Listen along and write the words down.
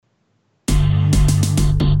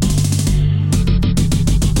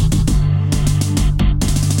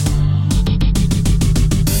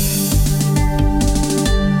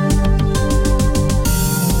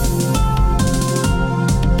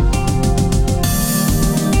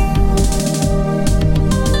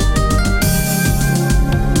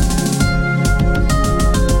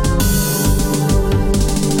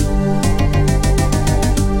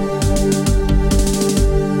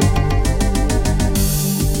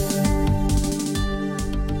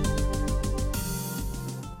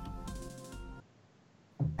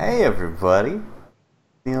Hey everybody,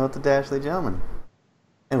 Neil with the Dashley Gentleman.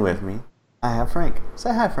 And with me, I have Frank.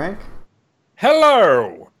 Say hi, Frank.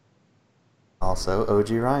 Hello! Also, OG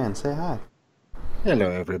Ryan. Say hi. Hello,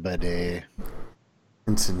 everybody.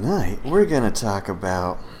 And tonight, we're gonna talk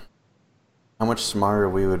about how much smarter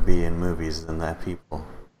we would be in movies than that people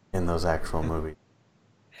in those actual movies.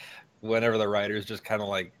 Whenever the writers just kind of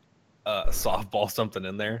like softball something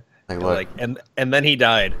in there, Like, and, look, and then he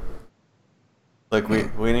died. look,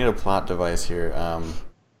 we need a plot device here.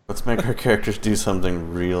 Let's make our characters do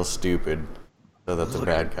something real stupid so that the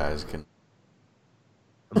bad guys can.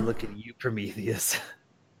 I'm looking at you, Prometheus.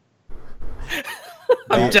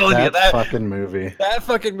 I'm telling you that fucking movie.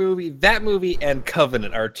 That movie, and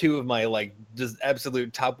Covenant are two of my like just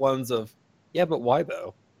absolute top ones of. Yeah, but why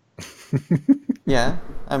though? Yeah,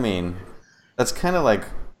 I mean, that's kind of like,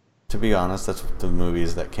 to be honest, that's the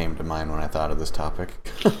movies that came to mind when I thought of this topic.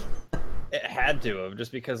 It had to have,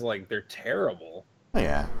 just because like they're terrible. Oh,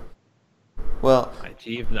 yeah. Well, I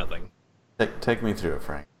achieved nothing. take me through it,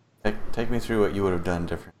 Frank. Take me through what you would have done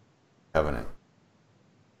different. Covenant.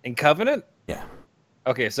 In Covenant? Yeah.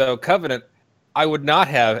 Okay, so Covenant, I would not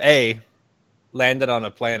have landed on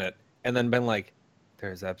a planet and then been like,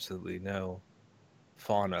 there's absolutely no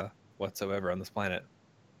fauna whatsoever on this planet.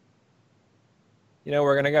 You know,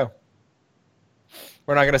 we're gonna go.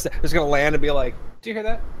 We're not gonna say. We're just gonna land and be like, "Do you hear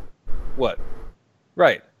that? What?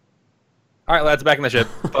 Right. All right, lads, back in the ship.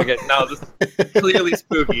 Fuck it. No, this is clearly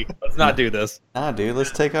spooky. Let's not do this." Nah, dude,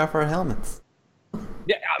 let's take off our helmets.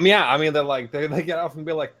 Yeah. I mean, they get off and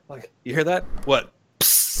be like, you hear that? What?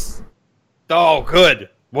 Psst. Oh, good.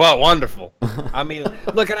 Well, wonderful. I mean,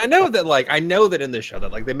 look, and I know that in this show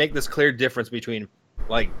that like they make this clear difference between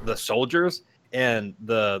like the soldiers and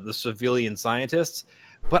the civilian scientists,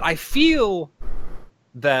 but I feel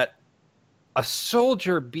that a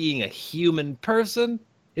soldier being a human person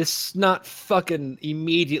is not fucking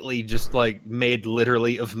immediately just like made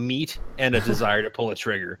literally of meat and a desire to pull a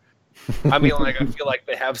trigger. I mean, like, I feel like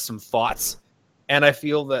they have some thoughts, and I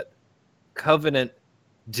feel that Covenant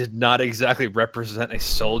did not exactly represent a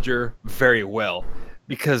soldier very well,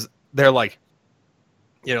 because they're like,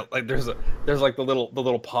 you know, like there's like the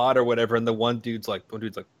little pod or whatever, and one dude's like, what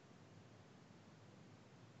is this?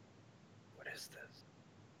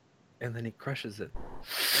 And then he crushes it.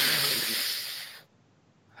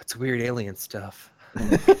 That's weird alien stuff.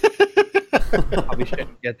 Probably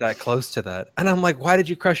shouldn't get that close to that. And I'm like, why did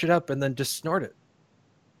you crush it up and then just snort it?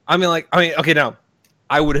 I mean, okay, now,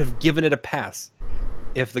 I would have given it a pass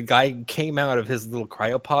if the guy came out of his little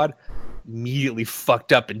cryopod immediately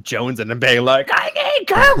fucked up and jonesing and being like, I need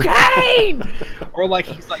cocaine! Or like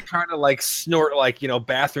he's like trying to like snort like, you know,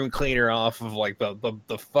 bathroom cleaner off of like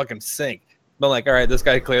the fucking sink. But like, all right, this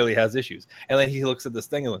guy clearly has issues. And then he looks at this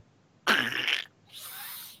thing and like,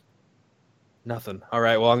 nothing. All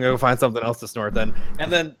right, well, I'm gonna go find something else to snort then.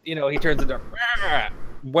 And then, you know, he turns into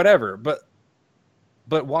whatever. But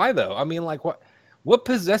why though? I mean, like, what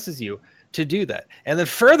possesses you to do that? And then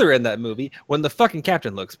further in that movie, when the fucking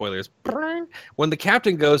captain, look, spoilers, when the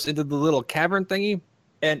captain goes into the little cavern thingy,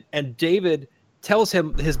 and David tells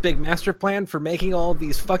him his big master plan for making all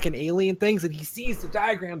these fucking alien things, and he sees the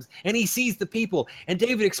diagrams and he sees the people, and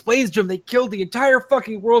David explains to him they killed the entire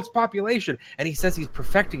fucking world's population, and he says he's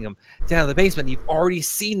perfecting them down in the basement. You've already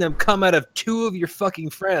seen them come out of two of your fucking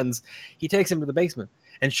friends. He takes him to the basement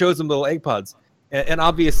and shows him little egg pods, and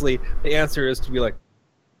obviously the answer is to be like,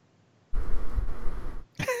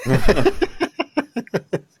 I've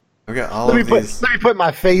got all of these. Let me put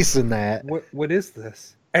my face in that. what is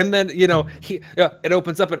this? And then, you know, it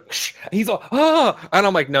opens up and he's all, and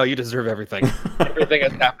I'm like, no, you deserve everything. Everything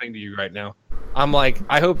that's happening to you right now. I'm like,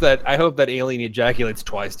 I hope that alien ejaculates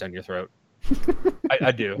twice down your throat.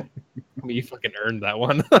 I do. I mean, you fucking earned that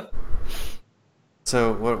one.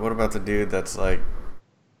 So, what about the dude that's like,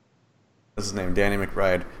 what's his name, Danny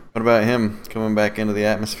McBride? What about him coming back into the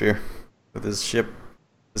atmosphere with his ship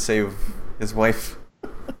to save his wife?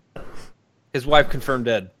 His wife confirmed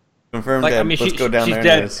dead. Confirmed dead. I mean, let's go down she's there.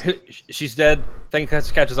 Dead. She's dead. Thing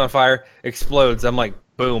catches on fire, explodes. I'm like,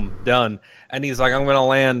 boom, done. And he's like, I'm gonna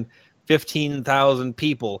land 15,000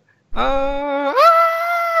 people. I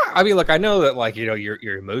mean, look, I know that, like, you know,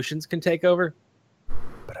 your emotions can take over,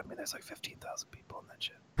 but I mean, there's like 15,000 people in that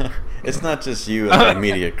ship. It's not just you and the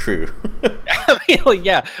immediate crew. I mean, like,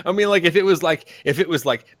 yeah. I mean, like, if it was like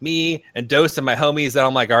me and Dose and my homies, then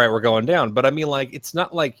I'm like, all right, we're going down. But I mean, like,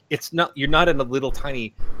 you're not in a little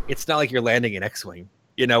tiny. It's not like you're landing an X-wing,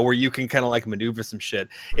 you know, where you can kind of like maneuver some shit.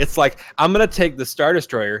 It's like, I'm gonna take the Star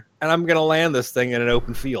Destroyer and I'm gonna land this thing in an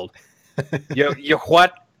open field. You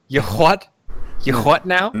what? You what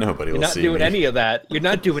now? Nobody You're will not see doing me. any of that. You're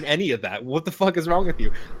not doing any of that. What the fuck is wrong with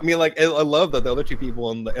you? I mean, like, I love that the other two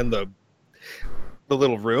people in the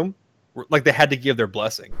little room, like, they had to give their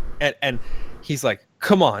blessing, and he's like,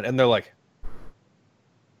 "Come on," and they're like,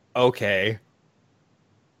 "Okay."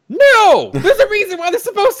 No, there's a reason why there's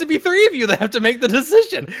supposed to be three of you that have to make the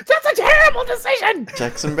decision. That's a terrible decision.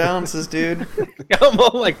 Checks and balances, dude. I'm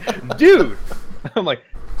all like, dude. I'm like,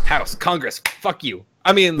 House, Congress, fuck you.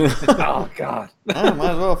 I mean, oh god. Ah,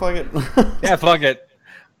 might as well, fuck it. Yeah, fuck it.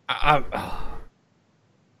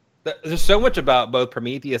 There's so much about both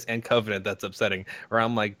Prometheus and Covenant that's upsetting. Where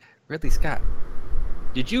I'm like, Ridley Scott,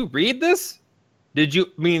 did you read this? Did you?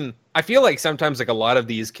 I mean, I feel like sometimes like a lot of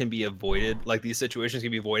these can be avoided. Like these situations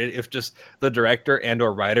can be avoided if just the director and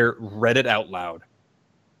or writer read it out loud.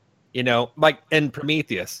 You know, like in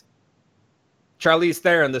Prometheus, Charlize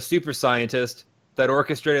Theron, the super scientist that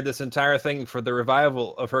orchestrated this entire thing for the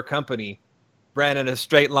revival of her company, ran in a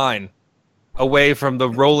straight line away from the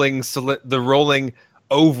rolling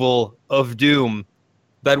oval of doom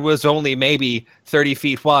that was only maybe 30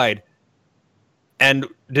 feet wide, and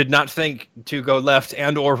did not think to go left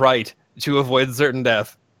and or right to avoid certain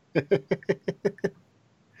death.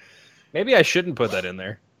 Maybe I shouldn't put that in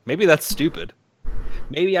there. Maybe that's stupid.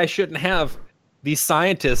 Maybe I shouldn't have these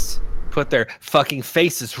scientists put their fucking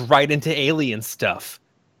faces right into alien stuff.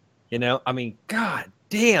 You know? I mean, god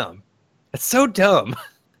damn. It's so dumb.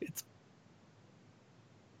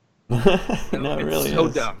 No, it really so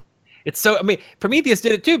is. dumb. It's so, I mean, Prometheus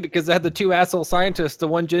did it too, because they had the two asshole scientists, the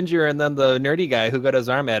one ginger and then the nerdy guy who got his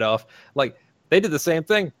arm head off. Like, they did the same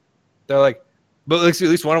thing. They're like, but at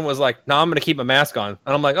least one of them was like, no, I'm going to keep my mask on.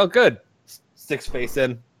 And I'm like, oh, good. Sticks face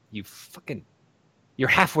in. You're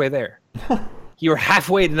halfway there. You're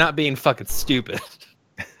halfway to not being fucking stupid.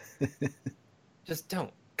 Just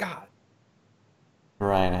don't. God.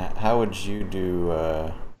 Ryan, how would you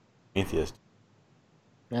do Atheist?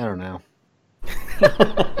 I don't know.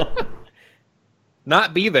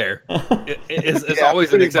 Not be there is Yeah, always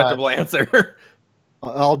an pretty acceptable much. answer.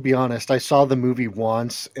 I'll be honest. I saw the movie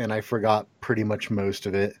once and I forgot pretty much most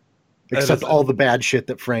of it, That except is all the bad shit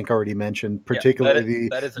that Frank already mentioned. that Particularly is an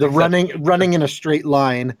the acceptable running in a straight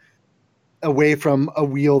line away from a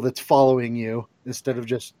wheel that's following you instead of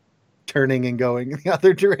just turning and going the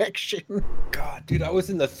other direction. God, dude, I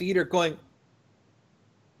was in the theater going,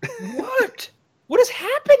 what? What is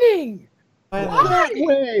happening? That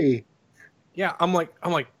way. Yeah, I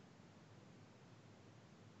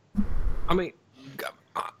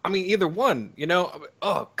mean, either one, you know?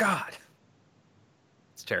 Oh, God.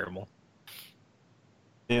 It's terrible.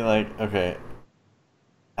 See, like, okay,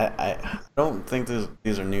 I don't think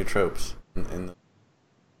these are new tropes. Those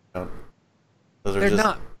are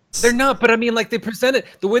They're not, but I mean, like, the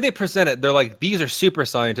way they present it, they're like, these are super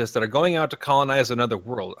scientists that are going out to colonize another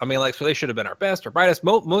world. I mean, like, so they should have been our best or brightest.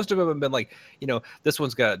 Most of them have been like, you know, this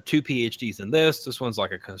one's got 2 PhDs in this one's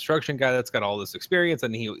like a construction guy that's got all this experience,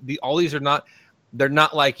 and all these are not, they're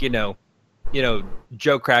not like, you know,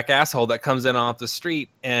 Joe Crack asshole that comes in off the street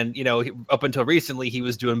and, you know, up until recently he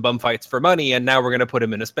was doing bum fights for money, and now we're gonna put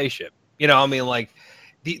him in a spaceship. You know, I mean, like,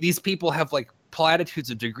 these people have like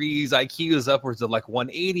platitudes of degrees, IQs upwards of like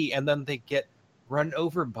 180, and then they get run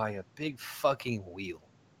over by a big fucking wheel.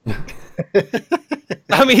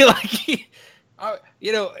 I mean, like,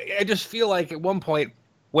 you know, I just feel like at one point,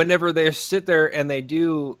 whenever they sit there and they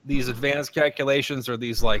do these advanced calculations or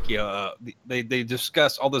these like, they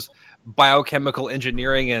discuss all this biochemical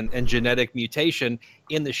engineering and genetic mutation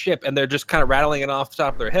in the ship, and they're just kind of rattling it off the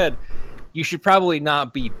top of their head. You should probably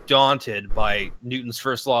not be daunted by Newton's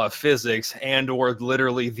first law of physics and or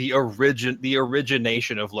literally the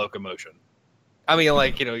origination of locomotion. I mean,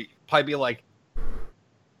 like, you know, probably be like,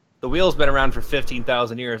 the wheel's been around for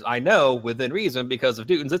 15,000 years. I know within reason because of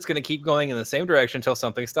Newton's, it's going to keep going in the same direction until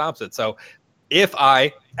something stops it. So if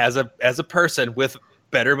I, as a person with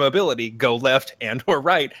better mobility, go left and or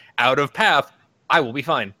right out of path, I will be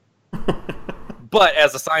fine. But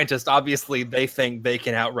as a scientist, obviously they think they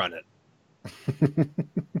can outrun it.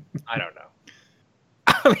 I don't know.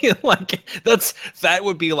 I mean, like, that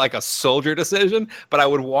would be like a soldier decision, but I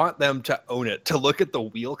would want them to own it, to look at the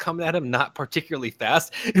wheel coming at him, not particularly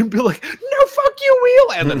fast, and be like, no, fuck you,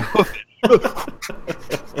 wheel, and then hoof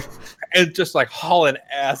it. And just like hauling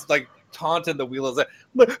ass, like taunting the wheel as like,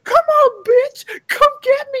 come on, bitch, come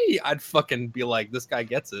get me. I'd fucking be like, this guy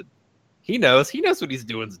gets it. He knows what he's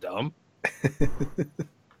doing is dumb.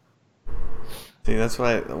 See, that's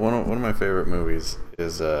why one of my favorite movies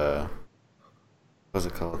is what's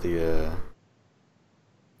it called? The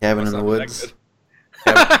Cabin in the Woods.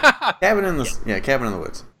 Cabin in the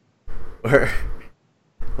Woods. Where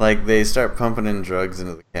Like they start pumping in drugs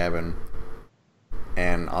into the cabin,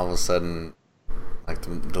 and all of a sudden, like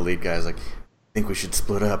the lead guy's like, "I think we should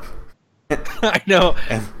split up." I know.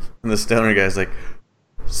 And the stoner guy's like,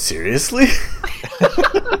 "Seriously?"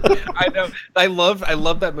 I know. I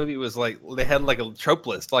love that movie. Was like they had like a trope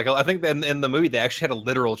list. Like I think in the movie they actually had a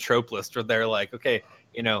literal trope list where they're like, okay,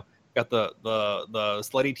 got the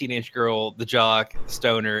slutty teenage girl, the jock, the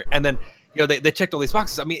stoner, and then they checked all these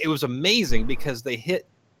boxes. I mean, it was amazing because they hit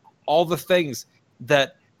all the things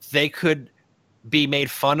that they could be made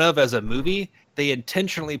fun of as a movie. They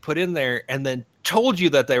intentionally put in there and then told you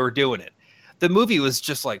that they were doing it. The movie was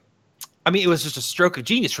just like, I mean, it was just a stroke of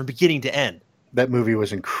genius from beginning to end. That movie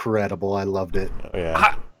was incredible. I loved it. Oh,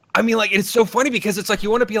 yeah. I mean, like, it's so funny because it's like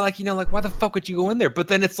you want to be like, like, why the fuck would you go in there? But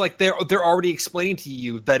then it's like they're already explaining to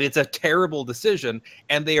you that it's a terrible decision,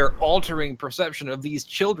 and they are altering perception of these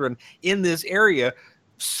children in this area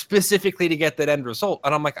specifically to get that end result.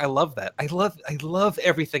 And I'm like, I love that. I love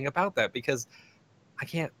everything about that because I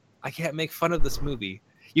can't make fun of this movie.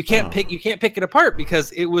 You can't pick it apart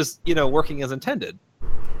because it was working as intended.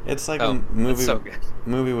 It's like a movie, so good.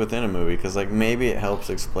 Movie within a movie, because like maybe it helps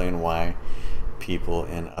explain why people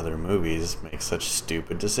in other movies make such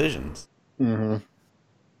stupid decisions. Mm-hmm.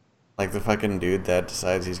 Like the fucking dude that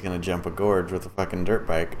decides he's gonna jump a gorge with a fucking dirt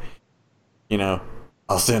bike.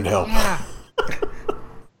 I'll send help. Yeah.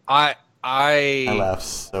 I laugh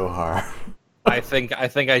so hard. I think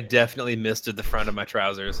I definitely misted the front of my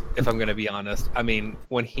trousers, if I'm gonna be honest. I mean,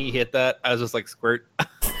 when he hit that, I was just like, squirt.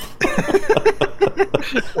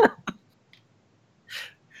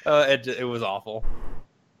 It was awful.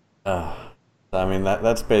 I mean,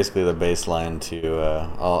 that's basically the baseline to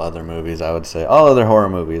all other movies, I would say. All other horror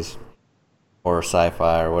movies. Or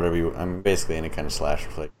sci-fi, or whatever I mean, basically any kind of slasher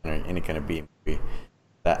flick, or any kind of B movie.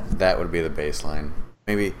 That would be the baseline.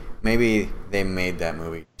 Maybe they made that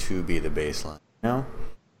movie to be the baseline,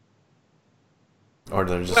 Or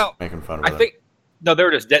they're just making fun of it. No, they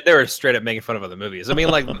were straight up making fun of other movies. I mean,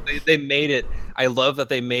 like they made it. I love that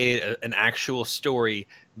they made an actual story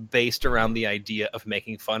based around the idea of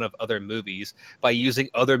making fun of other movies by using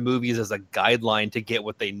other movies as a guideline to get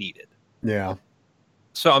what they needed. Yeah.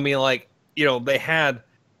 So I mean, like they had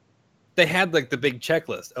like the big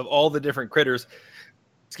checklist of all the different critters.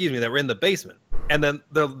 Excuse me, that were in the basement, and then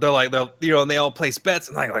they're like and they all place bets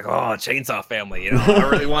and like oh, Chainsaw Family,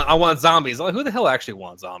 I want zombies. I'm like, who the hell actually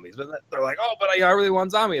wants zombies? But they're like, oh, but I really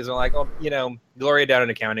want zombies. They're like, oh, Gloria down in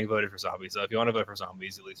accounting voted for zombies, so if you want to vote for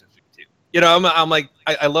zombies, at least it's too. I'm like,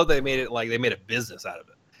 I love that they made it like they made a business out of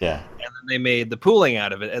it. Yeah. And then they made the pooling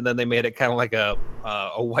out of it, and then they made it kind of like a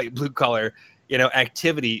white blue collar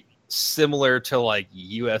activity similar to like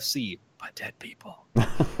UFC, but dead people.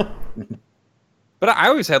 But I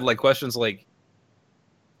always had like questions like,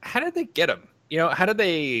 how did they get them? How did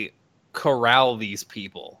they corral these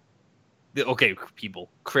people?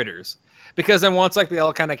 Critters. Because then once like they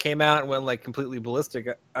all kind of came out and went like completely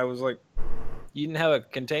ballistic, I was like, you didn't have a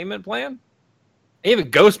containment plan?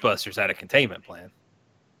 Even Ghostbusters had a containment plan.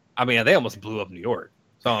 I mean, they almost blew up New York.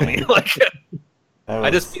 So I mean, like,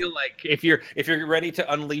 I just feel like if you're ready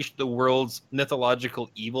to unleash the world's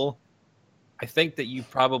mythological evil, I think that you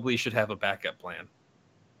probably should have a backup plan.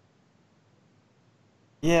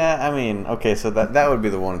 Yeah, I mean, okay, so that would be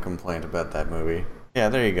the one complaint about that movie. Yeah,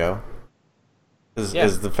 there you go.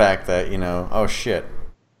 Is the fact that, oh shit.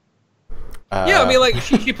 Yeah, I mean, like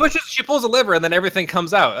she pulls a lever and then everything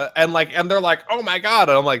comes out, and they're like, oh my god,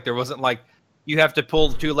 and I'm like, there wasn't like you have to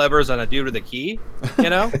pull 2 levers and a dude with a key,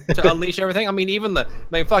 to unleash everything. I mean, even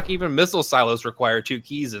missile silos require 2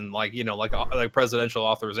 keys and like presidential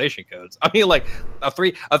authorization codes. I mean, like a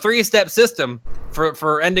 3-step system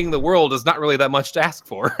for ending the world is not really that much to ask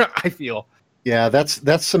for. I feel. Yeah, that's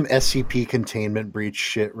some SCP containment breach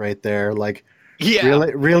shit right there. Like, yeah,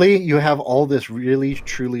 really, you have all this really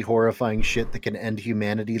truly horrifying shit that can end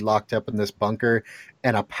humanity locked up in this bunker,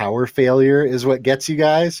 and a power failure is what gets you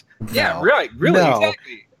guys? Yeah, No. really, No.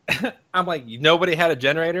 exactly. I'm like, nobody had a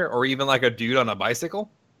generator or even like a dude on a bicycle.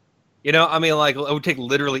 I mean, like it would take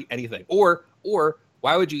literally anything. Or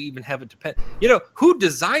why would you even have it depend? Who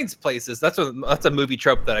designs places? That's a movie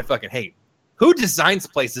trope that I fucking hate. Who designs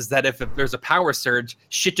places that if there's a power surge,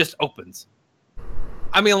 shit just opens?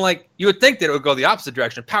 I mean, like you would think that it would go the opposite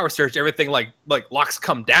direction. Power surge, everything like locks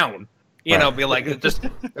come down. Right. Be like just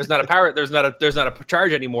there's not a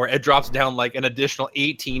charge anymore. It drops down like an additional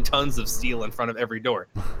 18 tons of steel in front of every door.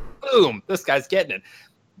 Boom, this guy's getting it.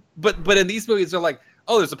 But in these movies, they're like,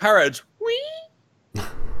 oh, there's a power edge,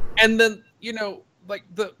 and then like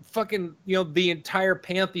the fucking the entire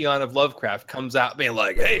pantheon of Lovecraft comes out being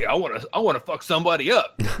like, hey, I want to fuck somebody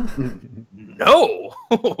up. no.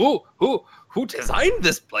 Who designed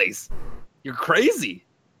this place? You're crazy.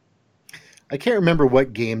 I can't remember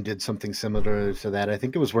what game did something similar to that. I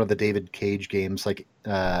think it was one of the David Cage games, like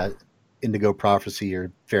Indigo Prophecy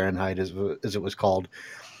or Fahrenheit, as it was called,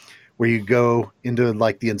 where you go into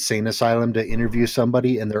like the insane asylum to interview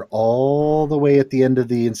somebody, and they're all the way at the end of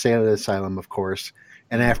the insane asylum, of course.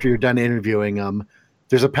 And after you're done interviewing them,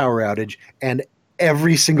 there's a power outage, and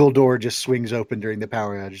every single door just swings open during the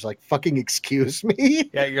power outage. Like, fucking excuse me?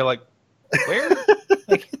 Yeah, you're like, where?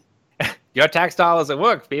 Like, your tax dollars at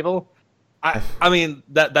work, people. I mean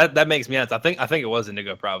that makes me sense. I think it was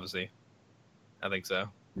Indigo Prophecy. I think so.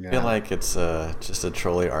 I feel like it's just a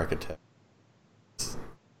trolley architect.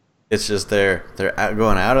 It's just they're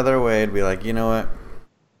going out of their way to be like, you know what?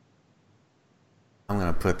 I'm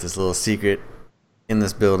gonna put this little secret in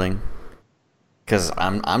this building because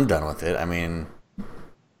I'm done with it. I mean,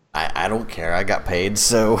 I don't care. I got paid,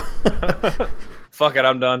 so fuck it.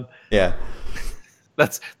 I'm done. Yeah.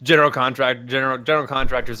 That's general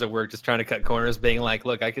contractors at work just trying to cut corners, being like,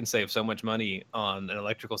 look, I can save so much money on an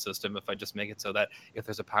electrical system if I just make it so that if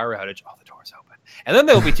there's a power outage, all the doors open. And then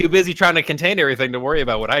they'll be too busy trying to contain everything to worry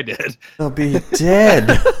about what I did. They'll be dead.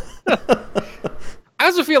 I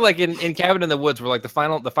also feel like in Cabin in the Woods, where like the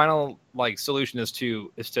final like solution is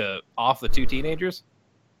to off the two teenagers.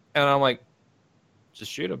 And I'm like,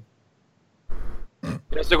 just shoot them.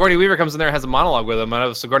 You know, Sigourney Weaver comes in there and has a monologue with him. And I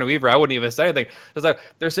was Sigourney Weaver, I wouldn't even say anything. It's like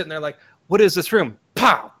they're sitting there like, what is this room?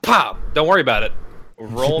 Pow, pow. Don't worry about it.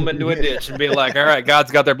 Roll them into a ditch and be like, all right,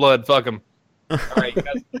 God's got their blood. Fuck them. All right,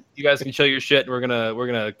 you guys can show your shit. We're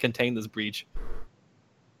gonna contain this breach.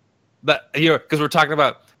 But because we're talking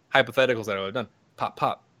about hypotheticals that I've done. Pop,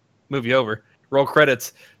 pop. Movie over. Roll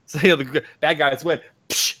credits. So the bad guys win.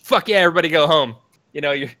 Psh, fuck yeah, everybody go home. You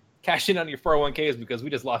know, you're cash in on your 401ks because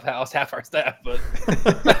we just lost half our staff. But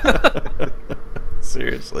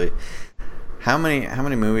seriously, how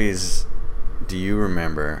many movies do you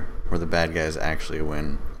remember where the bad guys actually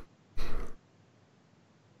win?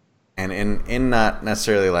 And in not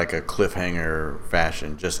necessarily like a cliffhanger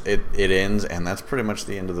fashion, just it ends and that's pretty much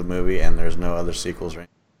the end of the movie and there's no other sequels, right?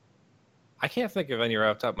 I can't think of any right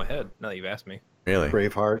off the top of my head now that you've asked me. Really?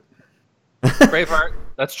 Braveheart. Braveheart.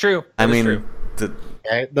 That's true. I mean, true.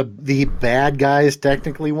 The bad guys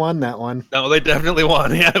technically won that one. No, they definitely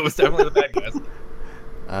won. Yeah, it was definitely the bad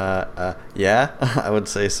guys. Yeah, I would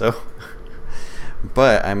say so.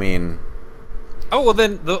 But I mean, oh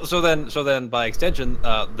well, so then by extension,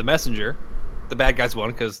 the Messenger, the bad guys won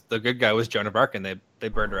because the good guy was Joan of Arc and they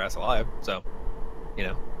burned her ass alive. So, you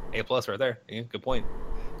know, A+ right there. Yeah, good point.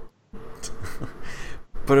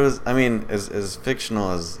 But it was, I mean, as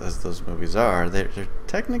fictional as those movies are, they're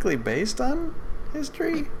technically based on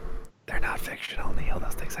history. They're not fictional, Neil.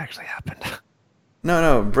 Those things actually happened.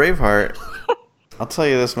 No, Braveheart. I'll tell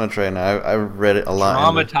you this much right now. I've read it a lot.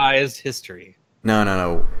 Dramatized history.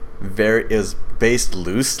 No. Is based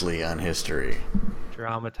loosely on history.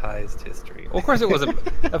 Dramatized history. Well, of course it wasn't.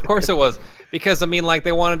 Of course it was, because I mean, like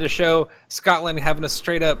they wanted to show Scotland having a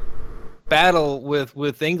straight up battle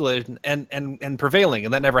with England and prevailing,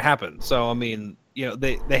 and that never happened. So I mean, you know,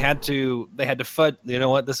 they had to fud. You know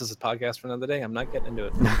what? This is a podcast for another day. I'm not getting into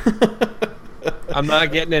it. I'm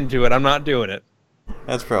not getting into it. I'm not doing it.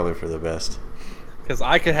 That's probably for the best. Because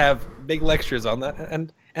I could have big lectures on that,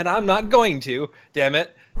 and I'm not going to. Damn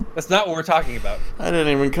it. That's not what we're talking about. I didn't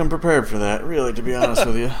even come prepared for that, really, to be honest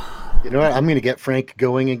with you. You know what? I'm going to get Frank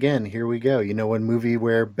going again. Here we go. You know one movie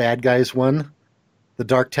where bad guys won? The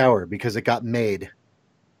Dark Tower, because it got made.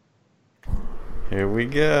 Here we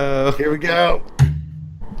go. Here we go.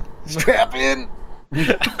 Strap in.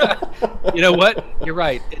 You know what? You're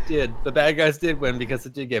right. It did. The bad guys did win because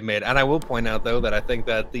it did get made. And I will point out, though, that I think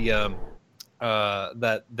that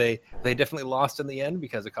that they definitely lost in the end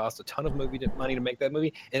because it cost a ton of money to make that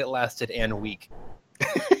movie, and it lasted a week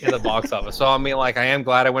in the box office. So I mean, like, I am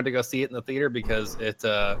glad I went to go see it in the theater because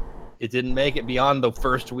it didn't make it beyond the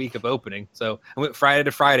first week of opening. So I went Friday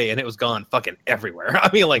to Friday, and it was gone fucking everywhere. I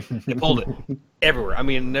mean, like, they pulled it everywhere. I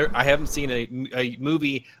mean, I haven't seen a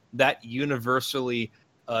movie that universally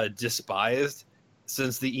despised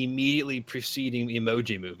since the immediately preceding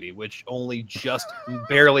Emoji Movie, which only just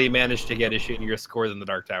barely managed to get a shittier score than The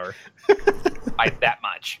Dark Tower. By that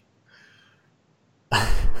much.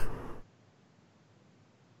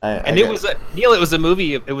 It was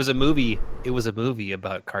a movie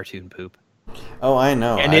about cartoon poop. Oh, I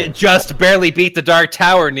know. And it just barely beat The Dark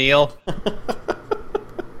Tower, Neil.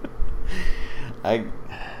 I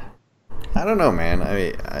don't know, man. I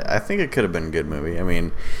mean, I think it could have been a good movie. I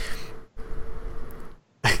mean,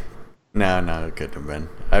 no, it couldn't have been.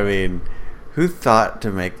 I mean, Who thought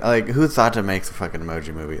to make the fucking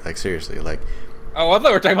Emoji Movie? Like seriously, like. Oh, I thought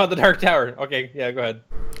we were talking about the Dark Tower. Okay, yeah, go ahead.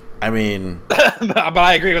 I mean, but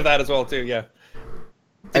I agree with that as well too. Yeah.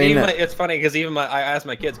 I mean, It's funny because I asked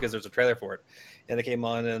my kids because there's a trailer for it, and they came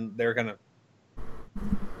on and they're gonna.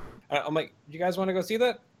 I'm like, you guys want to go see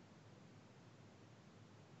that?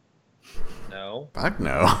 No. Fuck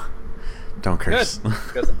no. Don't curse. Good,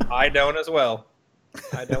 because I don't as well.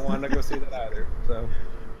 I don't want to go see that either. So.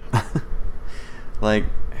 Like,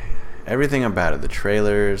 everything about it, the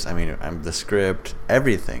trailers, I mean, the script,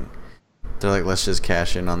 everything. They're like, let's just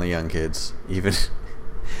cash in on the young kids. Even,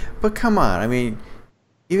 but come on, I mean,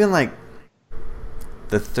 even like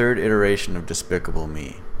the third iteration of Despicable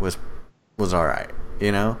Me was all right.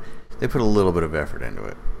 You know, they put a little bit of effort into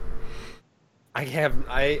it. I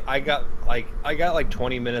got like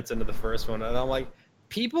 20 minutes into the first one, and I'm like,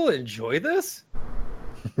 people enjoy this?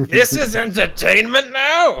 This is entertainment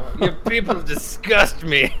now? You people disgust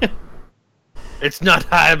me. It's not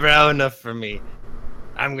highbrow enough for me.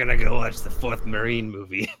 I'm gonna go watch the fourth Marine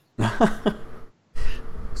movie.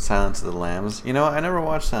 Silence of the Lambs. You know, I never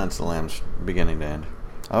watched Silence of the Lambs beginning to end.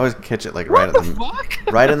 I always catch it like What right the fuck?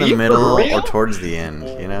 right in the middle real? or towards the end.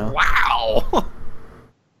 You know. Wow.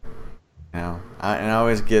 You know, I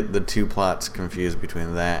always get the two plots confused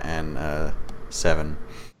between that and 7.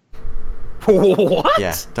 What?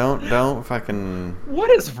 Yeah, don't fucking. What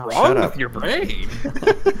is wrong up. with your brain?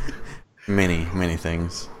 Many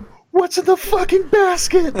things. What's in the fucking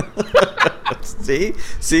basket? See,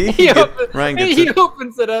 Ryan gets He it.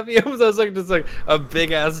 opens it up. He opens it like just like a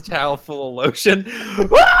big ass towel full of lotion. I'm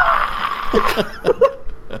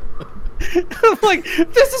like,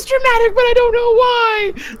 this is dramatic, but I don't know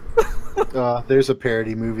why. There's a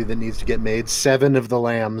parody movie that needs to get made. 7 of the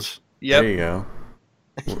Lambs. There Yep. you go.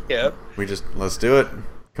 Yep. Let's do it.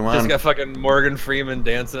 Come on. Just got fucking Morgan Freeman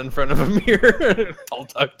dancing in front of a mirror, all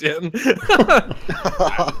tucked in.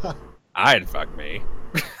 I'd fuck me.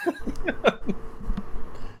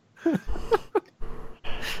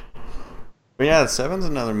 But yeah, 7's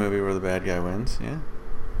another movie where the bad guy wins. Yeah.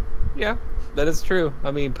 Yeah, that is true.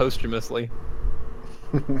 I mean, posthumously.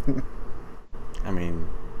 I mean,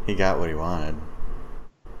 he got what he wanted.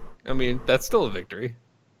 I mean, that's still a victory.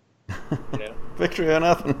 Yeah. Victory or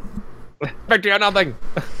nothing. Victory or nothing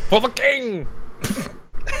for the king.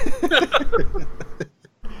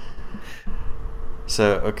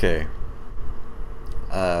 So okay.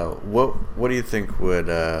 What do you think would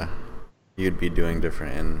you'd be doing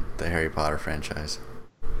different in the Harry Potter franchise?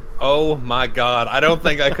 Oh my god, I don't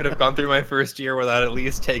think I could have gone through my first year without at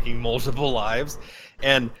least taking multiple lives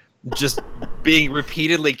and just being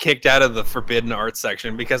repeatedly kicked out of the forbidden arts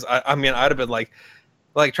section because I mean I'd have been like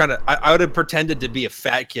trying to I would have pretended to be a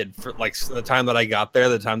fat kid for like the time that I got there,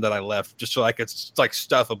 the time that I left, just so I could like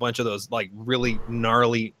stuff a bunch of those like really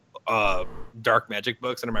gnarly dark magic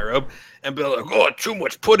books into my robe and be like, oh, too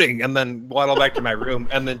much pudding, and then waddle back to my room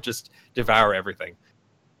and then just devour everything.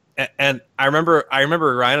 And I remember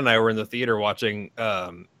Ryan and I were in the theater watching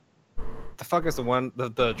the fuck is the one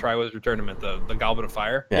the Triwizard Tournament, the Goblet of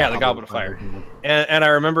Fire. Yeah, the Goblet of Fire. And I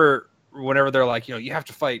remember whenever they're like, you have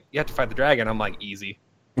to fight the dragon, I'm like, easy.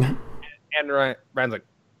 And Ryan's like,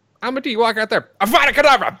 how much do you walk out there? I fight a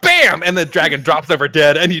cadaver, bam! And the dragon drops over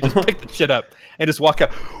dead, and you just pick the shit up and just walk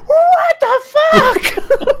out. What the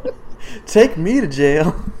fuck? Take me to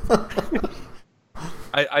jail.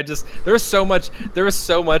 I just there was so much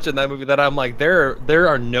in that movie that I'm like, there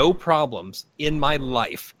are no problems in my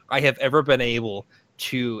life I have ever been able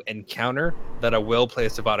to encounter that a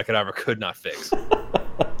well-placed Avada Kedavra could not fix.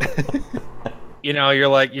 You know, you're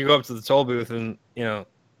like, you go up to the toll booth and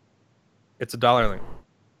it's $1. Like,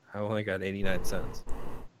 I only got 89 cents.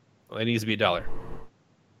 Well, it needs to be $1.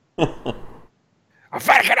 I'll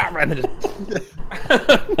fuck it up, and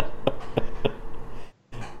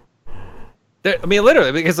I mean,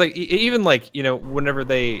 literally, because like even like whenever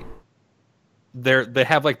they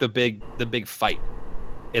have like the big fight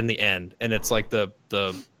in the end, and it's like the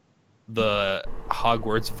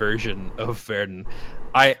Hogwarts version of Verden.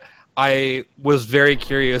 I was very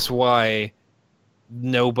curious why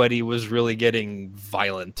nobody was really getting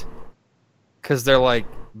violent, because they're like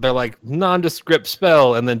nondescript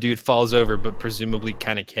spell, and then dude falls over, but presumably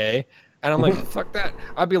kind of K. And I'm like, fuck that.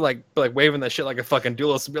 I'd be like waving that shit like a fucking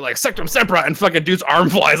duelist and be like, Sectum Sempra, and fucking dude's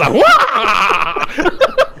arm flies like, wah!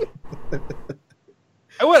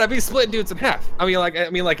 I'd be splitting dudes in half. I mean,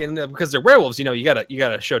 because they're werewolves, you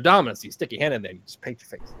gotta show dominance. You stick your hand in there, and you just paint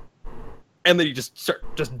your face, and then you just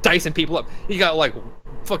start just dicing people up. You got like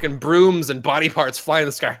fucking brooms and body parts flying in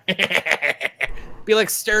the sky. be like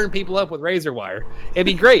stirring people up with razor wire. It'd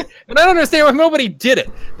be great. And I don't understand why nobody did it.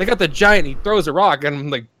 They got the giant, he throws a rock, and I'm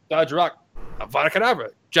like, dodge a rock. Avada Kedavra.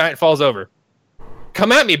 Giant falls over.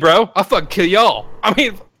 Come at me, bro. I'll fucking kill y'all. I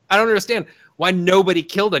mean, I don't understand why nobody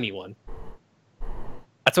killed anyone.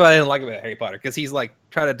 That's what I didn't like about Harry Potter, because he's like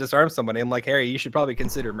trying to disarm somebody. I'm like, Harry, you should probably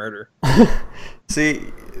consider murder. See,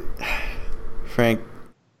 Frank,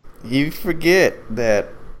 you forget that,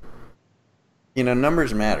 you know,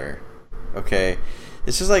 numbers matter, okay?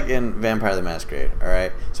 It's just like in Vampire the Masquerade, all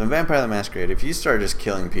right? So in Vampire the Masquerade, if you start just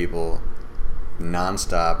killing people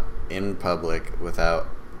nonstop in public without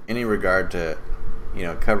any regard to, you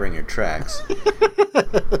know, covering your tracks,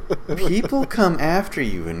 people come after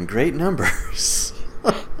you in great numbers.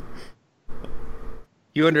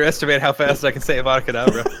 You underestimate how fast I can say Avada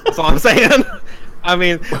Kedavra. That's all I'm saying. I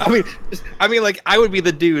mean, like, I would be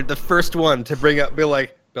the dude, the first one to bring up, be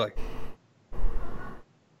like,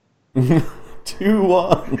 2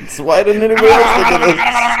 wands. Why didn't anybody else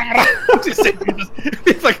think of this?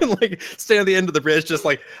 just fucking like stand at the end of the bridge, just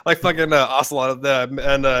like fucking Ocelot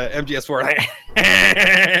and MGS4.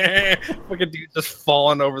 Fucking dude just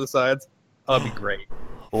falling over the sides. That'd be great.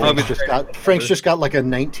 Frank's just got like a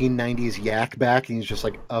 1990s yak back, and he's just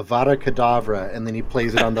like Avada Kedavra, and then he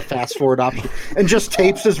plays it on the fast forward option and just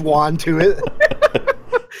tapes his wand to it.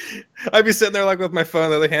 I'd be sitting there like with my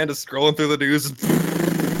phone, the other hand just scrolling through the news.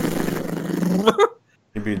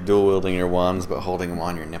 You'd be dual wielding your wands, but holding them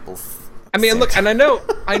on your nipples. I mean, look, and I know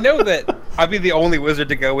that I'd be the only wizard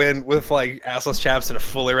to go in with like assless chaps and a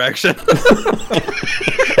full erection.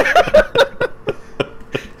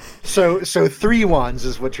 So 3 wands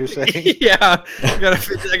is what you're saying. Yeah, I got a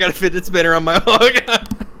fidget spinner on my hook.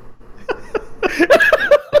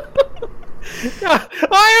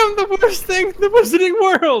 I am the worst thing in the wizarding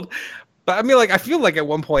world. But I mean, like, I feel like at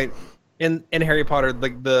one point in Harry Potter,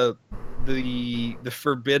 like the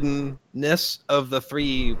forbiddenness of the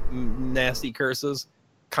 3 nasty curses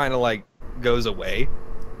kind of like goes away,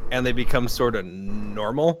 and they become sort of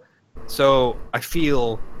normal. So I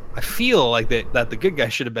feel like that the good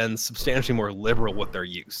guys should have been substantially more liberal with their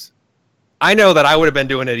use. I know that I would have been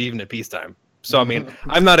doing it even at peacetime. So I mean,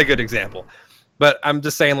 I'm not a good example. But I'm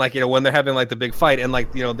just saying, like, you know, when they're having like the big fight and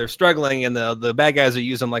like, you know, they're struggling and the bad guys are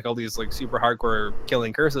using like all these like super hardcore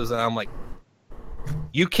killing curses, and I'm like,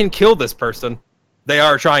 you can kill this person. They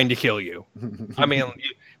are trying to kill you. I mean,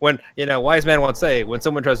 when, you know, wise man once say, when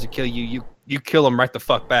someone tries to kill you, you kill them right the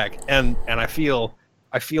fuck back. And I feel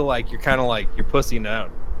like you're kind of like, you're pussying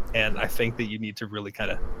out. And I think that you need to really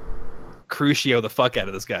kind of crucio the fuck out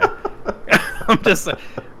of this guy. I'm just,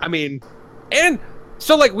 I mean, and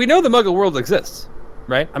so like, we know the Muggle world exists,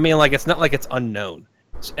 right? I mean, like, it's not like it's unknown.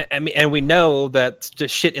 I mean, and we know that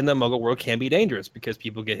just shit in the Muggle world can be dangerous because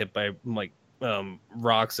people get hit by like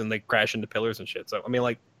rocks and they crash into pillars and shit. So I mean,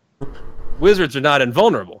 like, wizards are not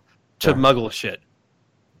invulnerable to Muggle shit.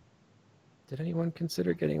 Did anyone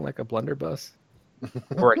consider getting like a blunderbuss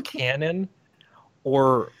or a cannon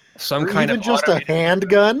or some kind even of just a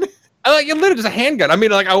handgun? Like, it literally just a handgun. I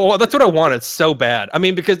mean, like, that's what I wanted so bad. I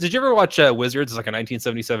mean, because did you ever watch Wizards? It's like a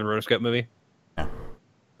 1977 rotoscope movie. Yeah.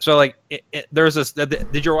 So like, there's this. Did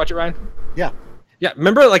you ever watch it, Ryan? Yeah. Yeah,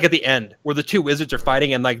 remember like at the end where the 2 wizards are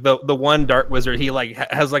fighting and like the one dark wizard, he like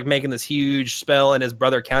has like making this huge spell and his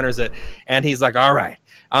brother counters it, and he's like, all right,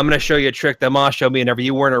 I'm gonna show you a trick that Ma showed me whenever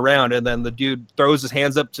you weren't around, and then the dude throws his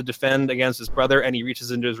hands up to defend against his brother and he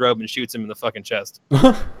reaches into his robe and shoots him in the fucking chest.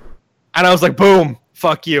 And I was like, boom,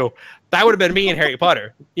 fuck you. That would have been me in Harry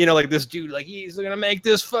Potter. You know, like this dude, like he's gonna make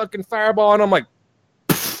this fucking fireball, and I'm like,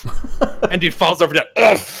 and dude falls over dead.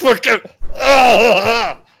 Oh, fuck it.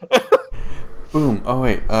 Boom. Oh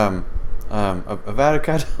wait. Avada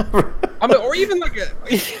Kedavra. I mean, or even like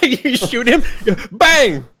you shoot him,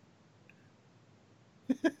 bang.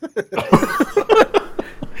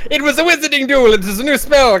 It was a wizarding duel. It is a new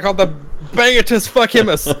spell called the Bangatus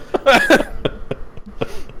Fuckimus.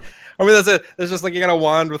 I mean, that's it. There's just like, you got a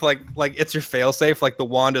wand with like it's your failsafe. Like the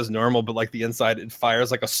wand is normal, but like the inside it fires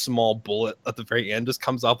like a small bullet at the very end. Just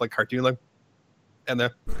comes off like cartoon, like, and then.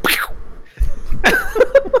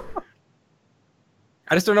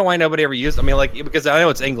 I just don't know why nobody ever used. I mean, like, because I know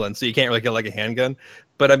it's England, so you can't really get like a handgun.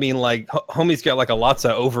 But I mean, like, homie's got like a lots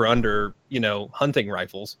of over under, you know, hunting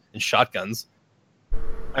rifles and shotguns.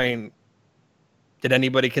 I mean, did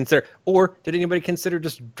anybody consider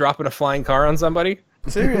just dropping a flying car on somebody?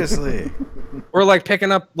 Seriously. Or like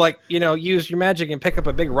picking up, like, you know, use your magic and pick up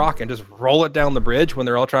a big rock and just roll it down the bridge when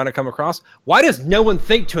they're all trying to come across. Why does no one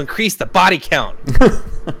think to increase the body count?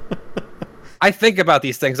 I think about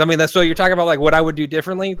these things. I mean, that's so you're talking about like what I would do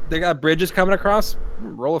differently. They got bridges coming across.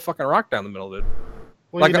 Roll a fucking rock down the middle of it.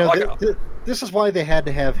 Well, this is why they had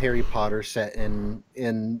to have Harry Potter set in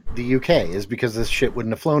the UK, is because this shit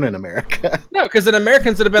wouldn't have flown in America. No, because then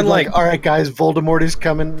Americans would have been like, all right, guys, Voldemort is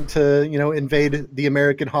coming to, invade the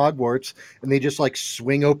American Hogwarts, and they just like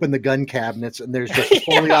swing open the gun cabinets, and there's just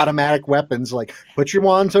fully automatic weapons. Like, put your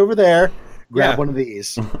wands over there, grab one of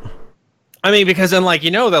these. I mean, because then, like,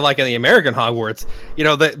 that like in the American Hogwarts,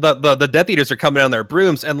 the Death Eaters are coming on their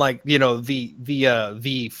brooms, and like,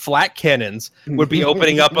 the flat cannons would be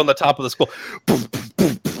opening up on the top of the school.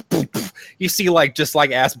 You see, like, just like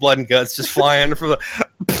ass, blood, and guts just flying from the,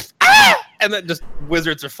 and then just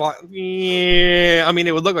wizards are flying. Yeah, I mean,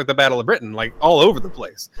 it would look like the Battle of Britain, like all over the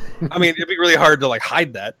place. I mean, it'd be really hard to like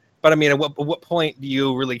hide that. But I mean, at what point do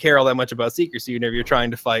you really care all that much about secrecy whenever you're trying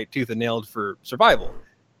to fight tooth and nail for survival?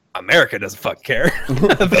 America doesn't fucking care.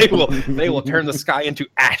 they will turn the sky into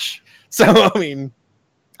ash. So I mean,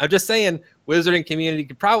 I'm just saying, wizarding community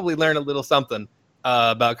could probably learn a little something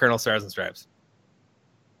about Colonel Stars and Stripes.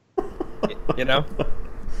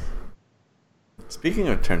 Speaking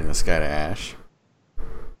of turning the sky to ash,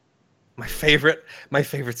 my favorite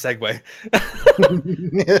segue.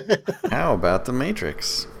 How about the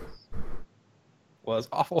Matrix? Was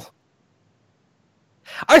awful.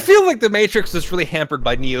 I feel like the Matrix was really hampered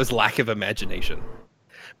by Neo's lack of imagination,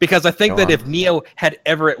 because I think if Neo had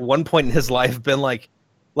ever at one point in his life been like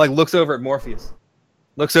looks over at Morpheus,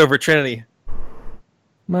 looks over at Trinity.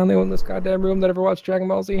 Am I the only one in this goddamn room that ever watched Dragon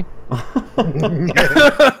Ball Z?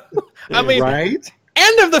 I mean, right?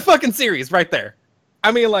 End of the fucking series, right there.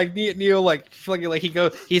 I mean, like Neo, like he's out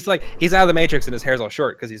of the Matrix and his hair's all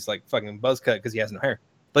short because he's like fucking buzz cut because he has no hair.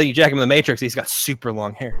 But you jack him in the Matrix, he's got super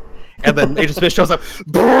long hair, and then Agent Smith shows up,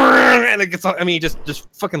 and it gets. I mean, he just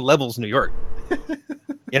fucking levels New York.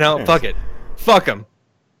 Fuck it, fuck him.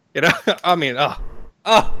 I mean,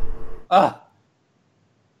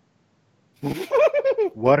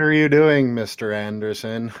 What are you doing, Mr.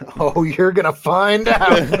 Anderson? Oh, you're gonna find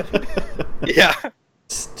out. Yeah.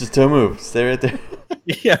 Just don't move. Stay right there.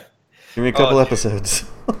 Yeah. Give me a couple episodes.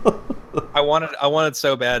 I wanted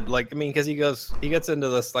so bad. Like, I mean, because he gets into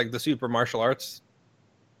this like the super martial arts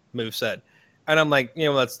move set, and I'm like,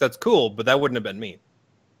 that's cool, but that wouldn't have been me.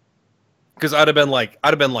 Because I'd have been like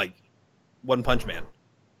One Punch Man.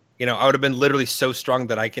 I would have been literally so strong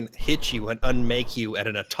that I can hit you and unmake you at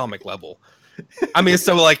an atomic level. I mean,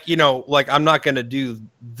 so like, I'm not gonna do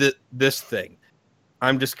this thing.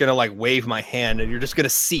 I'm just gonna like wave my hand, and you're just gonna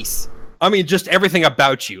cease. I mean, just everything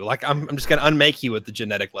about you. Like, I'm just gonna unmake you at the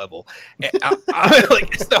genetic level.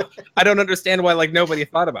 I don't understand why like nobody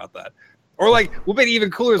thought about that. Or like, what would be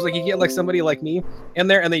even cooler is like you get like somebody like me in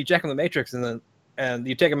there, and then you check on the Matrix, and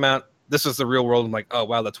you take them out. This is the real world. I'm like, oh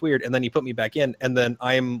wow, that's weird. And then you put me back in, and then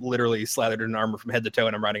I am literally slathered in armor from head to toe,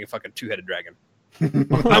 and I'm riding a fucking two-headed dragon.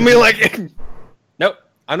 I mean, like, nope.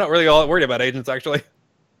 I'm not really all that worried about agents, actually.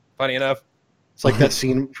 Funny enough. It's like that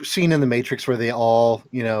scene in the Matrix where they all,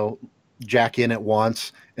 jack in at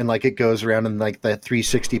once, and like it goes around in like the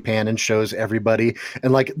 360 pan and shows everybody,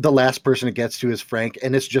 and like the last person it gets to is Frank,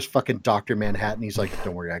 and it's just fucking Dr. Manhattan. He's like,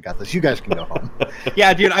 don't worry, I got this. You guys can go home.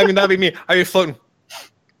 Yeah, dude. I mean, that'd be me. I'd be floating.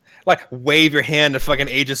 Like, wave your hand to fucking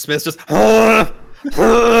Agent Smith, just. I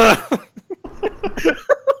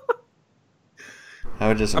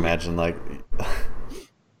would just imagine, like,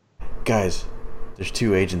 guys, there's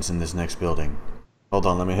 2 agents in this next building. Hold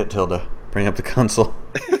on, let me hit tilde. Bring up the console.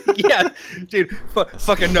 Yeah, dude,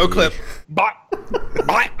 fucking no clip. Bot.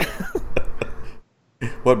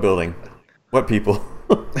 What building? What people?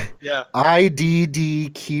 Yeah.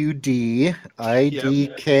 IDDQD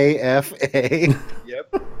IDKFA.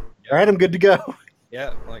 Yep. All right, I'm good to go.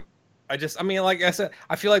 Yeah, like like I said,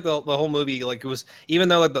 I feel like the whole movie, like, it was, even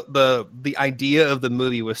though like the idea of the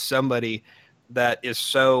movie was somebody that is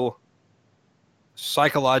so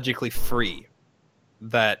psychologically free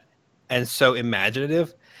and so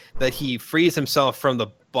imaginative that he frees himself from the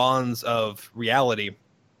bonds of reality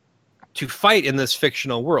to fight in this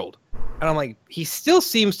fictional world. And I'm like, he still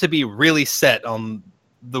seems to be really set on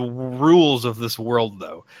the rules of this world,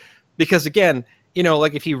 though, because again,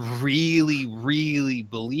 like, if he really, really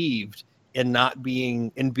believed in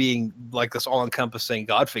being like this all-encompassing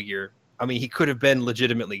God figure, I mean, he could have been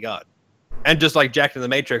legitimately God. And just like Jack in the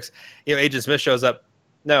Matrix, Agent Smith shows up.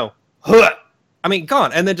 No. I mean,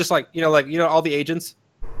 gone. And then just like, all the agents.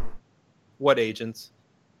 What agents?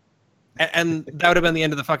 And that would have been the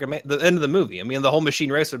end of the end of the movie. I mean, the whole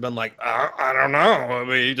machine race would have been like, I don't know. I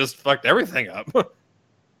mean, he just fucked everything up.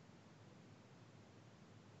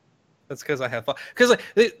 That's because I have fun. Because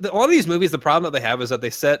like, all of these movies, the problem that they have is that they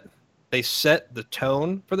set the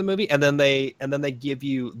tone for the movie, and then they give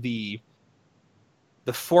you the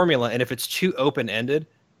the formula, and if it's too open ended,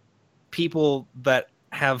 people that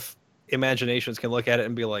have imaginations can look at it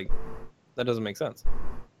and be like, that doesn't make sense.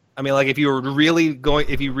 I mean, like, if you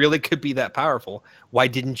really could be that powerful, why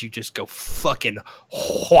didn't you just go fucking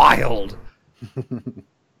wild?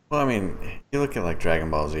 Well, I mean, you look at like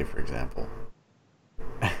Dragon Ball Z, for example.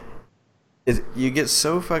 You get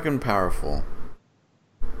so fucking powerful,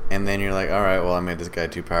 and then you're like, all right, well, I made this guy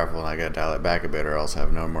too powerful, and I gotta dial it back a bit, or else I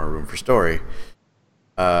have no more room for story.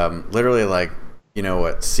 Literally, like, you know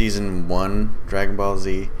what? Season 1 Dragon Ball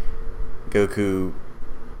Z, Goku,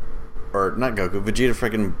 or not Goku, Vegeta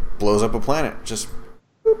freaking blows up a planet, just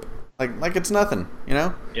boop, like it's nothing, you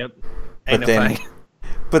know? Yep.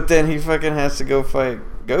 But then he fucking has to go fight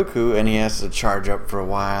Goku, and he has to charge up for a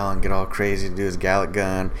while and get all crazy to do his Gallic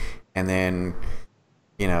gun, and then,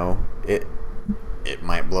 you know, it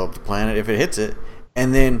might blow up the planet if it hits it,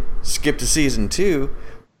 and then skip to season 2.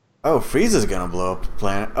 Oh, Frieza's gonna blow up the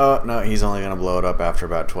planet. Oh, no, he's only gonna blow it up after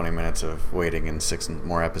about 20 minutes of waiting and 6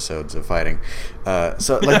 more episodes of fighting.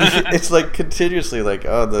 So, like, it's like continuously like,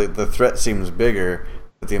 oh, the threat seems bigger,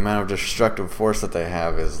 but the amount of destructive force that they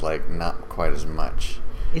have is, like, not quite as much.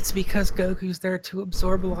 It's because Goku's there to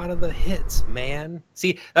absorb a lot of the hits, man.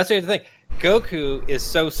 See, that's the thing. Goku is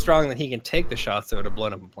so strong that he can take the shots that would have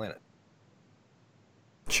blown up a planet.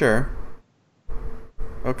 Sure.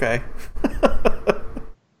 Okay.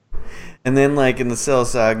 And then, like, in the Cell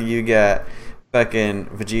Saga, you got fucking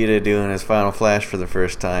Vegeta doing his Final Flash for the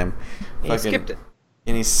first time. He skipped it.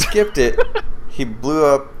 And he skipped it. He blew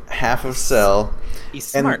up half of Cell. He's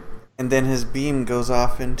smart. And then his beam goes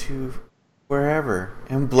off into wherever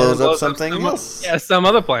and blows up something else. Yeah, some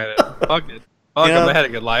other planet. Fuck it. Fuck them, I had a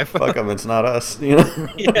good life. Fuck them, it's not us, you know?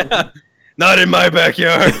 Yeah. Not in my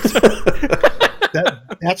backyard.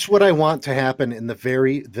 That's what I want to happen in the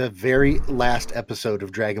very last episode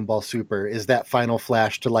of Dragon Ball Super, is that final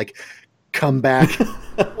flash to, like, come back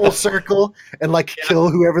full circle and, like, kill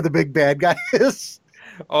whoever the big bad guy is.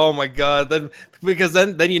 Oh my god. Because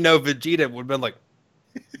then you know Vegeta would have been like,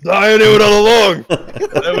 I knew it all along.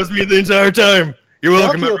 That was me the entire time. You're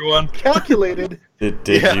welcome, everyone. Calculated. Did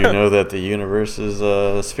you know that the universe is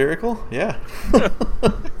spherical? Yeah.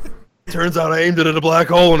 Turns out I aimed it at a black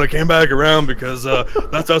hole and it came back around because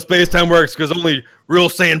that's how space-time works, because only real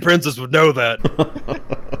Saiyan princess would know that.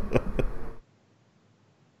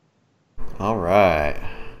 All right.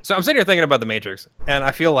 So I'm sitting here thinking about the Matrix, and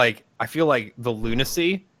I feel like the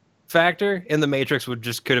lunacy factor in the Matrix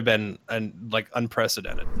could have been like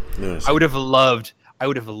unprecedented. Lunacy. I would have loved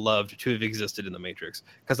to have existed in the Matrix,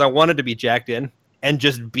 because I wanted to be jacked in and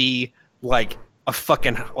just be like a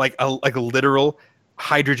fucking like a literal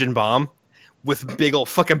hydrogen bomb with big old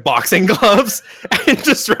fucking boxing gloves and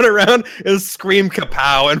just run around and scream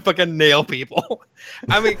kapow and fucking nail people.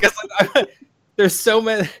 I mean, because there's so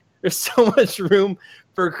much room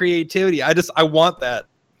for creativity. I want that,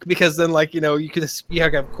 because then, like, you know, you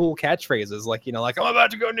have cool catchphrases, like, you know, like, I'm about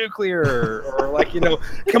to go nuclear, or like, you know,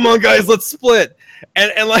 come on guys, let's split,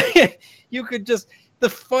 and like, you could just, the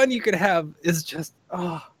fun you could have is just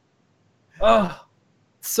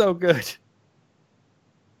so good.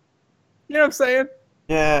 You know what I'm saying?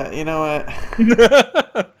 Yeah, you know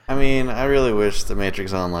what? I mean, I really wish the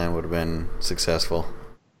Matrix Online would have been successful.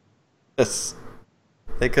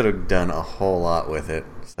 They could have done a whole lot with it,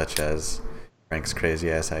 such as Frank's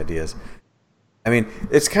crazy-ass ideas. I mean,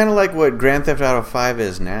 it's kind of like what Grand Theft Auto 5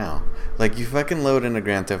 is now. Like, you fucking load into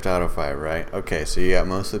Grand Theft Auto 5, right? Okay, so you got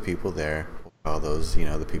most of the people there, all those, you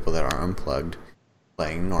know, the people that are unplugged,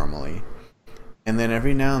 playing normally. And then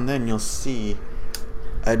every now and then you'll see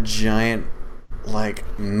a giant,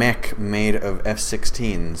 like, mech made of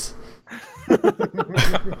F-16s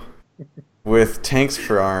with tanks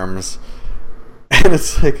for arms, and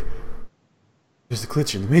it's like, there's a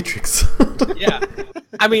glitch in the Matrix. Yeah,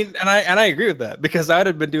 I mean, and I agree with that, because I would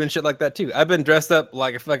have been doing shit like that too. I've been dressed up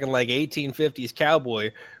like a fucking like 1850s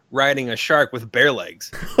cowboy riding a shark with bare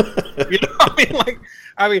legs. You know what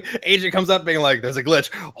I mean? Agent comes up being like, "There's a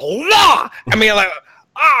glitch." Hola! I mean, like,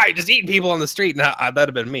 just eating people on the street, and that'd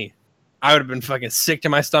have been me. I would have been fucking sick to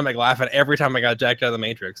my stomach laughing every time I got jacked out of the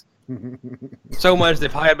Matrix. So much that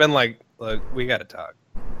if I had been like, "Look, we gotta talk.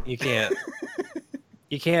 You can't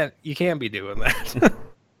be doing that."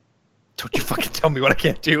 Don't you fucking tell me what I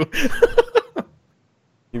can't do.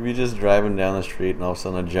 You'd be just driving down the street, and all of a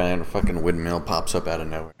sudden a giant fucking windmill pops up out of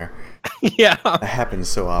nowhere. Yeah, that happens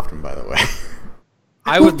so often, by the way.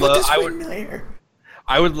 I would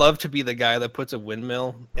love to be the guy that puts a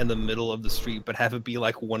windmill in the middle of the street, but have it be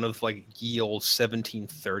like one of like ye old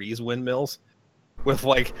 1730s windmills. with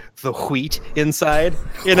like the wheat inside,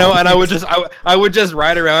 you know, and I would just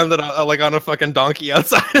ride around it like on a fucking donkey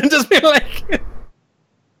outside and just be like,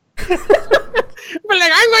 but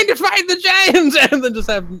like I'm going to fight the giants, and then just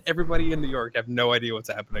have everybody in New York have no idea what's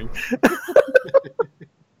happening.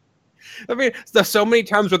 I mean, there's so many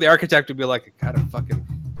times where the architect would be like, I gotta fucking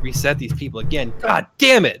reset these people again. God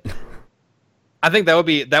damn it! I think that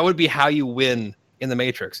would be how you win in the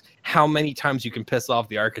Matrix. How many times you can piss off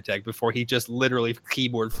the architect before he just literally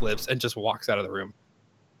keyboard flips and just walks out of the room.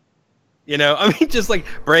 You know, I mean, just like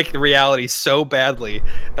break the reality so badly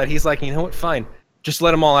that he's like, you know what? Fine, just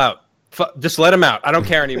let them all out. Just let them out. I don't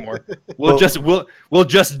care anymore. We'll just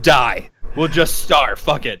die. We'll just starve.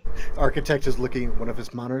 Fuck it. Architect is looking at one of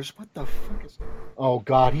his monitors. What the fuck is? Oh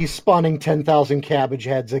God, he's spawning 10,000 cabbage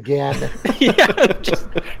heads again. Yeah.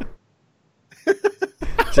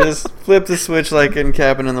 Just flip the switch like in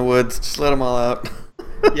Cabin in the Woods. Just let them all out.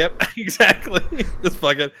 Yep, exactly. Just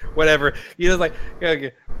fucking whatever. You just like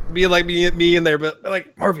be like me in there, but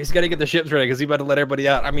like Morpheus got to get the ships ready because he's about to let everybody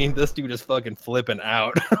out. I mean, this dude is fucking flipping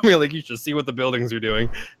out. I mean, like you should see what the buildings are doing.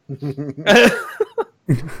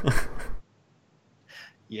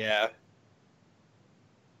 Yeah.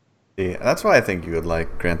 Yeah, that's why I think you would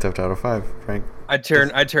like Grand Theft Auto 5, Frank. I'd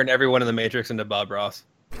turn everyone in the Matrix into Bob Ross.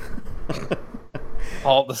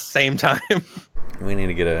 All at the same time. We need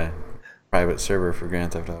to get a private server for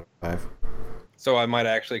Grand Theft Auto 5. So I might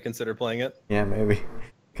actually consider playing it. Yeah, maybe.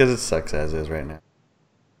 Because it sucks as is right now.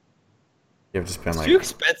 You have to spend It's too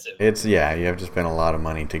expensive. you have to spend a lot of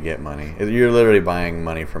money to get money. You're literally buying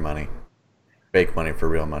money for money. Fake money for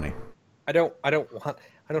real money. I don't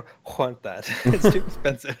want that. It's too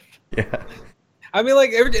expensive. Yeah. I mean,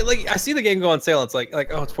 like every day, like I see the game go on sale. It's like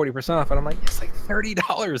oh, it's 40% off, and I'm like, it's like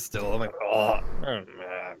 $30 still. I'm like, oh man.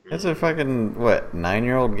 It's a fucking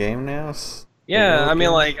 9-year-old game now. Yeah, I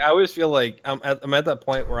mean, like I always feel like I'm at that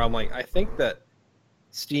point where I'm like, I think that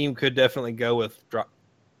Steam could definitely go with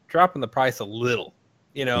dropping the price a little.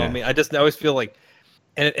 You know, yeah. I mean, I always feel like,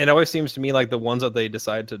 and it always seems to me like the ones that they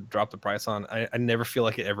decide to drop the price on, I never feel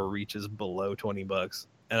like it ever reaches below $20.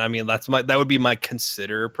 And I mean, that would be my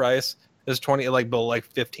consider price is $20, below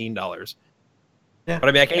 $15. Yeah. But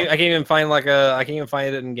I mean, I can't even find I can't even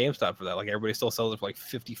find it in GameStop for that. Like everybody still sells it for like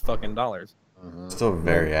 $50 fucking dollars. Still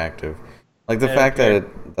very active. Like the fact that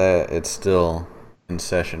it's still in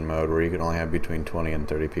session mode where you can only have between 20 and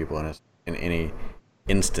 30 people in any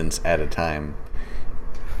instance at a time.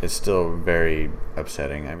 It's still very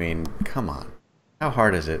upsetting. I mean, come on. How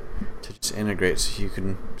hard is it to just integrate so you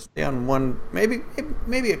can stay on one, maybe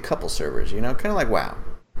a couple servers, you know? Kind of like WoW.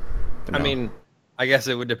 I mean, I guess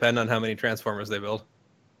it would depend on how many Transformers they build.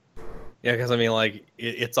 Yeah, because I mean, like,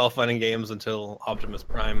 it's all fun and games until Optimus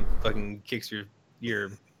Prime fucking kicks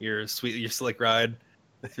your slick ride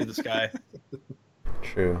through the sky.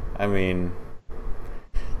 True. I mean,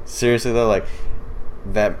 seriously though, like,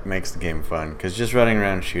 that makes the game fun because just running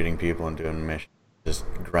around shooting people and doing missions just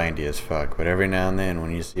grindy as fuck. But every now and then,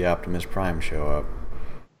 when you see Optimus Prime show up,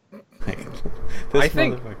 like,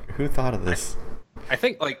 who thought of this? I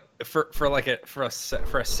think like for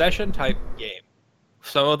a session type game,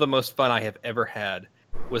 some of the most fun I have ever had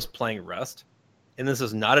was playing Rust. And this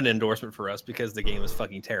is not an endorsement for Rust because the game is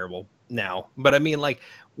fucking terrible now. But I mean, like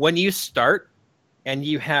when you start and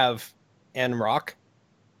you have N-Rock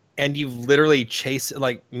and you literally chase,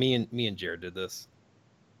 like me and Jared did this.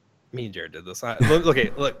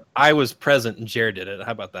 Look, I was present and Jared did it.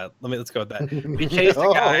 How about that? Let's go with that. We chased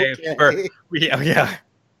a guy. Okay.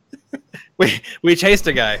 We chased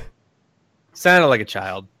a guy. Sounded like a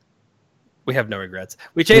child. We have no regrets.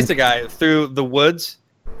 We chased a guy through the woods,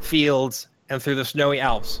 fields, and through the snowy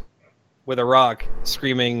Alps with a rock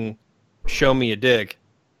screaming, "Show me a dick.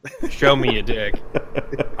 Show me a dick.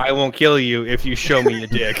 I won't kill you if you show me a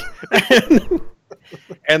dick."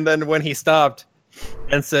 And then when he stopped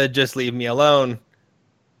and said, "Just leave me alone,"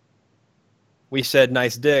 we said,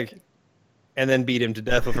 "Nice dick," and then beat him to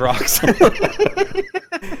death with rocks.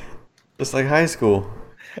 Just like high school.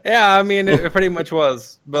 Yeah, I mean, it pretty much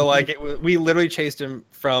was. But like, we literally chased him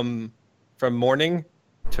from morning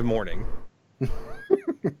to morning.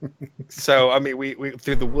 So I mean, we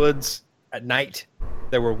through the woods at night.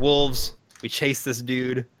 There were wolves. We chased this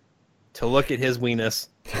dude to look at his weenus,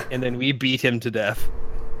 and then we beat him to death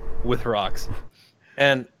with rocks.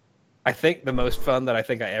 And I think the most fun that I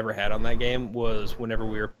think I ever had on that game was whenever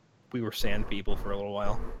we were sand people for a little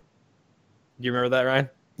while. Do you remember that, Ryan?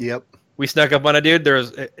 Yep. We snuck up on a dude.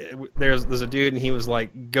 There's a dude, and he was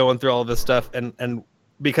like going through all of this stuff, and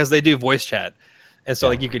because they do voice chat, and so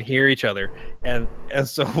like you could hear each other, and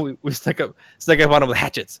so we stuck up on him with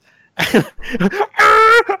hatchets.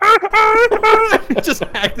 just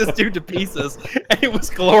hacked this dude to pieces, and it was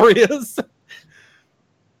glorious.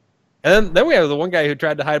 And then we have the one guy who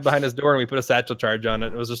tried to hide behind his door, and we put a satchel charge on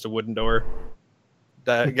it. It was just a wooden door.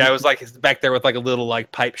 The guy was like back there with like a little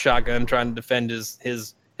like pipe shotgun trying to defend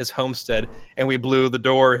his homestead, and we blew the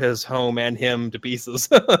door, his home, and him to pieces.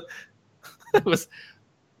 It was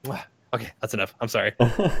okay. That's enough. I'm sorry.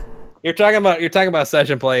 You're talking about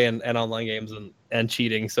session play and online games and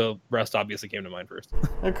cheating. So Rust obviously came to mind first.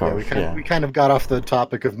 Of course, we kind of got off the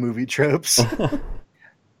topic of movie tropes.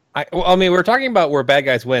 I mean, we're talking about where bad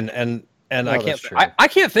guys win, and Oh, I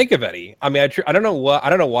can't think of any. I mean, I don't know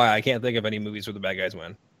why I can't think of any movies where the bad guys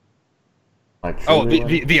win. Like Oh, truly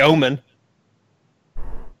win? the Omen.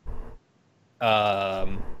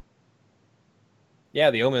 Yeah,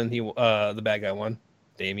 the Omen. The bad guy won.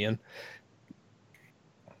 Damien.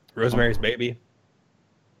 Rosemary's Baby.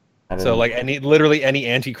 So like literally any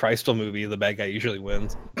anti-Christal movie, the bad guy usually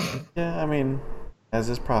wins. Yeah, I mean, as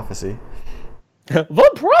is prophecy. The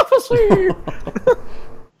prophecy.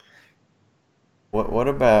 What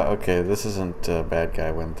about, okay, this isn't a bad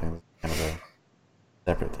guy win thing, this is kind of a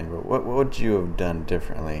separate thing, but what would you have done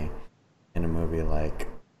differently in a movie like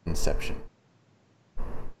Inception?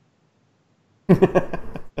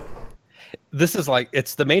 This is like,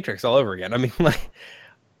 it's the Matrix all over again. I mean, like,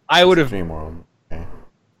 I would have Dream World. Okay.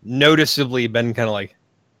 noticeably been kind of like,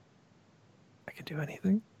 I can do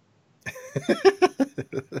anything.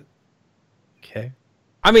 Okay.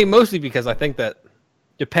 I mean, mostly because I think that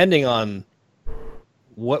depending on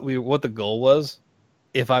what the goal was,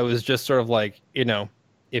 if I was just sort of like,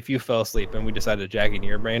 if you fell asleep and we decided to jack into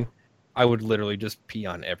your brain, I would literally just pee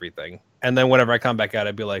on everything. And then whenever I come back out,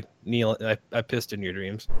 I'd be like, Neil, I pissed in your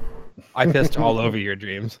dreams. I pissed all over your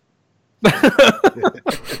dreams. Keep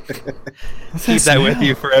that with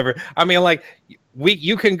you forever. I mean, like,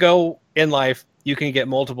 you can go in life, you can get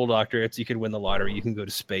multiple doctorates, you can win the lottery, you can go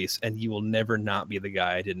to space, and you will never not be the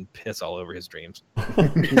guy I didn't piss all over his dreams.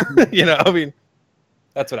 I mean,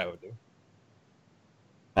 that's what I would do.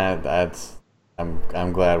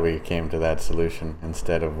 I'm glad we came to that solution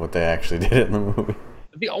instead of what they actually did in the movie.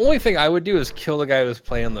 The only thing I would do is kill the guy who was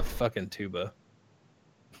playing the fucking tuba.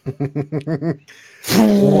 I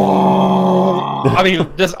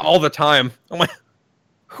mean, just all the time. I'm like,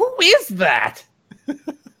 who is that? I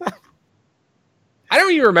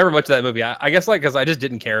don't even remember much of that movie. I guess because I just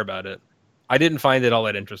didn't care about it. I didn't find it all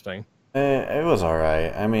that interesting. It was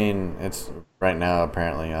alright. I mean, it's right now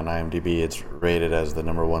apparently on IMDb it's rated as the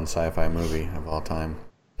 #1 sci-fi movie of all time.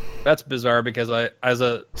 That's bizarre because as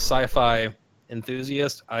a sci-fi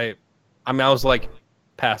enthusiast, I was like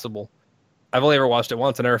passable. I've only ever watched it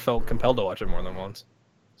once. I never felt compelled to watch it more than once.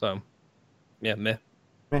 So, yeah, meh.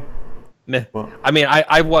 Well, I mean,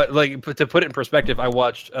 I like to put it in perspective. I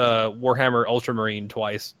watched Warhammer Ultramarine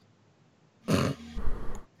twice,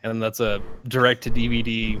 and that's a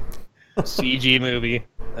direct-to-DVD CG movie.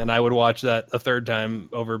 And I would watch that a third time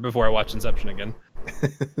over before I watched Inception again.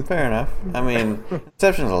 Fair enough. I mean,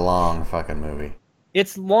 Inception's a long fucking movie.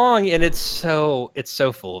 It's long and it's so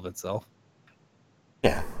full of itself.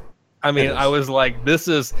 Yeah. I mean, I was like, this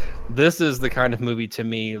is the kind of movie to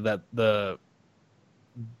me that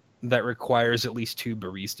requires at least 2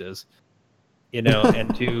 baristas,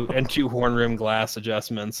 and two horn rim glass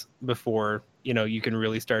adjustments before you can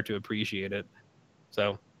really start to appreciate it.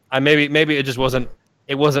 So maybe it just wasn't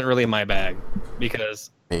really my bag because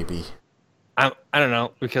maybe I don't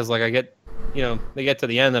know, because like I get they get to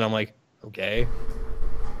the end and I'm like, okay.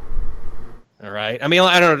 All right. I mean,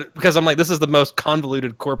 I don't know, because I'm like, this is the most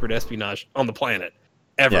convoluted corporate espionage on the planet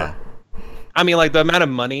ever. Yeah. I mean, like the amount of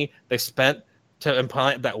money they spent to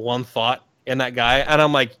implant that one thought in that guy, and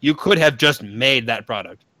I'm like, you could have just made that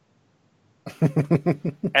product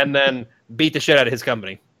and then beat the shit out of his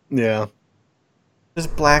company. Yeah.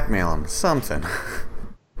 Just blackmail him. Something.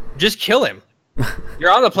 Just kill him.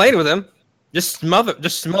 You're on the plane with him. Just smother him.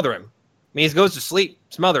 I mean, he goes to sleep.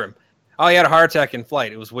 Smother him. Oh, he had a heart attack in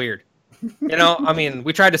flight. It was weird. I mean,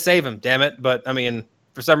 we tried to save him, damn it, but I mean,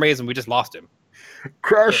 for some reason, we just lost him.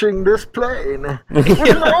 Crashing this plane with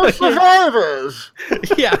no survivors.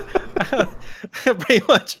 Yeah, pretty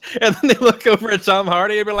much. And then they look over at Tom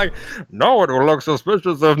Hardy and be like, "No, it will look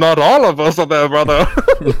suspicious if not all of us are there, brother."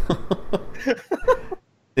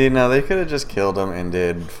 See, no, they could have just killed him and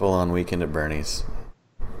did full-on Weekend at Bernie's.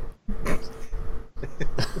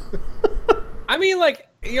 I mean, like,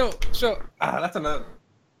 so that's another.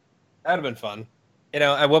 That'd have been fun.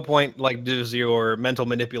 At what point, like, does your mental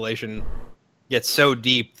manipulation get so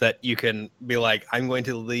deep that you can be like, I'm going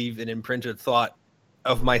to leave an imprinted thought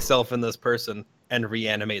of myself in this person and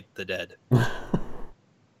reanimate the dead?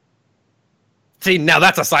 See, now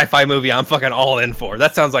that's a sci-fi movie I'm fucking all in for.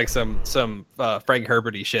 That sounds like some Frank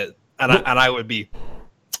Herbert-y shit, and I would be,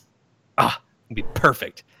 it'd be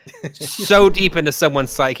perfect. So deep into someone's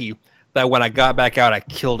psyche that when I got back out, I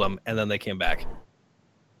killed them, and then they came back.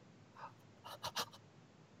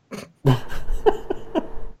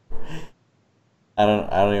 I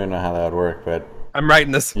don't even know how that would work, but I'm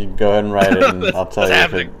writing this. you go ahead and write it, and I'll tell you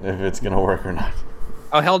happening. if it's gonna work or not.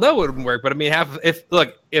 Oh hell no, it wouldn't work. But I mean, if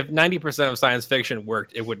 90% of science fiction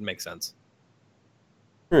worked, it wouldn't make sense.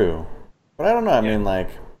 True, but I don't know. I mean, like,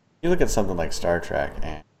 you look at something like Star Trek,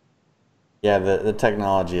 and yeah, the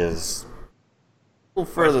technology is a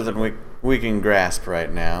little further than we can grasp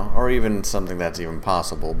right now, or even something that's even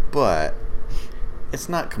possible. But it's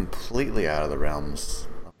not completely out of the realms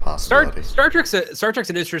of possibility. Star Trek's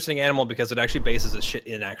an interesting animal because it actually bases its shit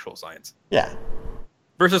in actual science. Yeah.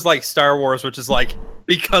 Versus like Star Wars, which is like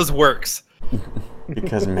because works.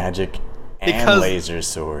 Because magic and laser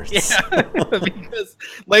swords. Yeah, because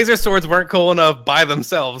laser swords weren't cool enough by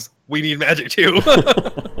themselves. We need magic too.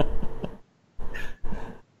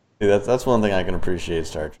 See, that's one thing I can appreciate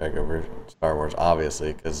Star Trek over Star Wars,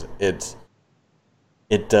 obviously, because it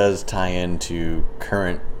does tie into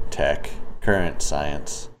current tech, current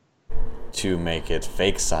science, to make it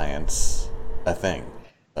fake science a thing.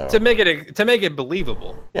 So, to make it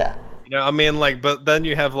believable. yeah. You know, I mean, like, but then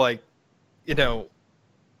you have like, you know,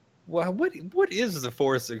 well, what is the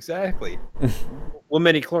Force exactly? Well,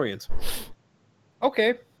 midi-chlorians.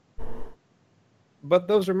 Okay. But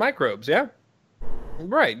those are microbes, yeah?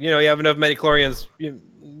 Right. You know, you have enough midi-chlorians,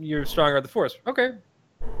 you're stronger at the Force. Okay.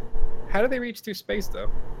 How do they reach through space, though?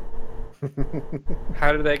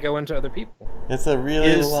 How do they go into other people? It's a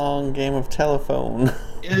really long game of telephone.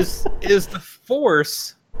 Is the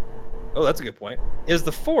Force... Oh, that's a good point. Is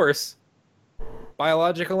the Force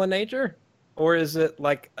biological in nature? Or is it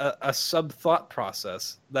like a sub-thought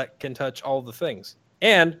process that can touch all the things?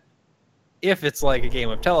 And if it's like a game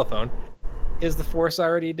of telephone, is the Force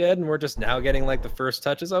already dead and we're just now getting like the first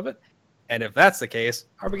touches of it? And if that's the case,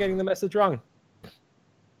 are we getting the message wrong?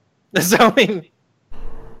 So, I mean,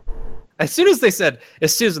 as soon as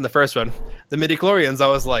in the first one, the midi-chlorians, I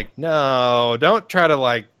was like, no, don't try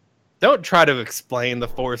to explain the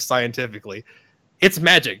Force scientifically. It's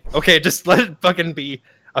magic. Okay, just let it fucking be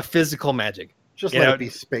a physical magic. Just let it be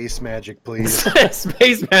space magic, please.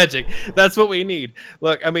 Space magic. That's what we need.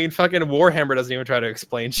 Look, I mean, fucking Warhammer doesn't even try to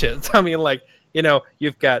explain shit. I mean, like, you know,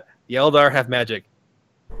 you've got the Eldar have magic.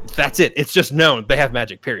 That's it. It's just known. They have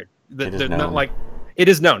magic, period. They're not like... It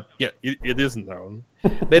is known. Yeah, it is known.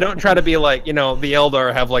 They don't try to be like, you know, the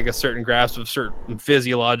Eldar have like a certain grasp of certain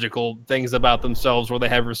physiological things about themselves where they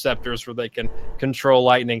have receptors where they can control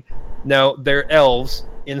lightning. No, they're elves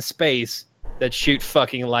in space that shoot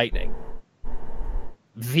fucking lightning.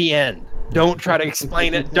 The end. Don't try to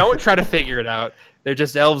explain it. Don't try to figure it out. They're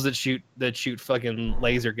just elves that shoot fucking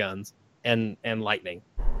laser guns and lightning.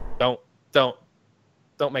 Don't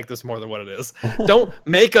make this more than what it is. Don't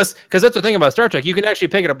make us, because that's the thing about Star Trek. You can actually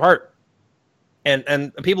pick it apart,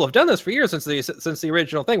 and people have done this for years since the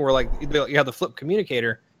original thing. Where like you have the flip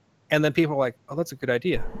communicator, and then people are like, "Oh, that's a good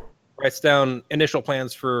idea." Writes down initial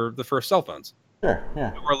plans for the first cell phones. Sure,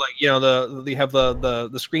 yeah. Or like, you know, you have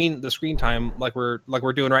the screen time like we're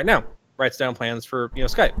doing right now. Writes down plans for, you know,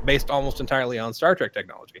 Skype based almost entirely on Star Trek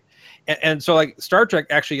technology, and so like Star Trek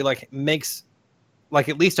actually like makes like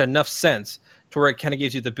at least enough sense to where it kind of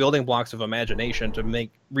gives you the building blocks of imagination to make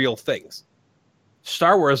real things.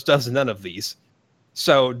 Star Wars does none of these.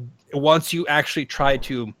 So once you actually try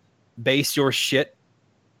to base your shit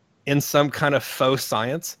in some kind of faux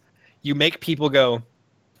science, you make people go,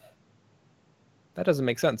 that doesn't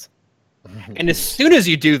make sense. And as soon as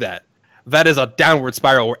you do that, that is a downward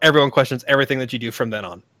spiral where everyone questions everything that you do from then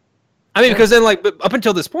on. I mean, because then like up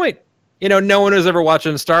until this point, you know, no one was ever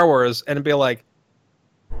watching Star Wars and be like,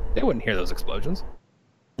 they wouldn't hear those explosions.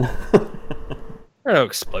 There are no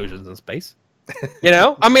explosions in space. You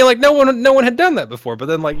know, I mean, like no one had done that before. But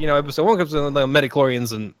then, like, you know, episode 1 comes in the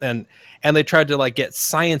midi-chlorians and they tried to like get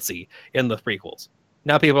science-y in the prequels.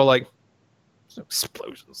 Now people are like, there's no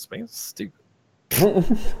explosions in space. It's stupid.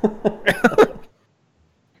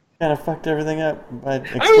 Kind of fucked everything up by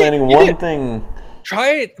explaining one thing. Try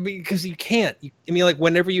it, because you can't. I mean, like,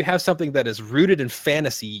 whenever you have something that is rooted in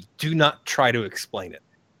fantasy, do not try to explain it.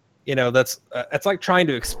 You know, that's like trying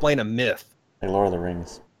to explain a myth. Like Lord of the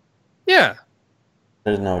Rings. Yeah.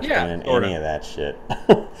 There's no explaining any of that shit.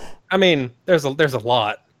 I mean, there's a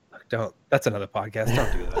lot. Don't. That's another podcast.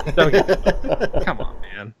 Don't do that. Don't get that. Come on,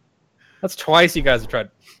 man. That's twice you guys have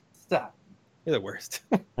tried. Stop. You're the worst.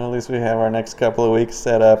 Well, at least we have our next couple of weeks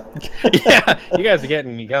set up. Yeah, you guys are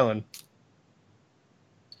getting me going.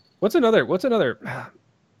 What's another?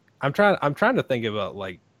 I'm trying to think about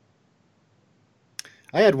like.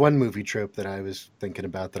 I had one movie trope that I was thinking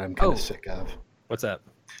about that I'm kind Oh. of sick of. What's that?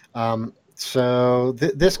 So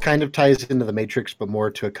this kind of ties into the Matrix, but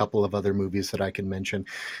more to a couple of other movies that I can mention.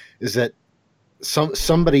 Is that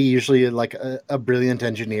somebody, usually like a brilliant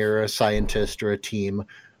engineer, or a scientist, or a team,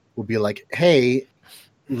 will be like, "Hey,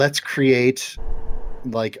 let's create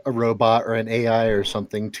like a robot or an AI or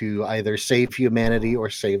something to either save humanity or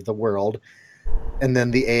save the world." And then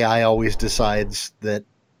the AI always decides that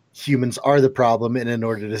humans are the problem, and in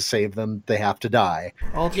order to save them, they have to die.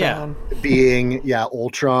 Ultron. Being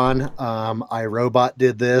Ultron, iRobot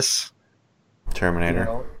did this.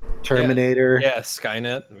 Terminator. Terminator. Yeah,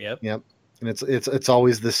 Skynet. Yep. Yep. And it's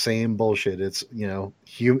always the same bullshit. It's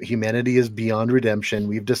humanity is beyond redemption.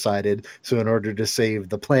 We've decided, so in order to save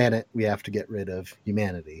the planet, we have to get rid of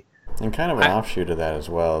humanity. And kind of an offshoot of that as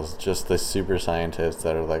well is just the super scientists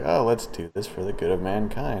that are like, oh, let's do this for the good of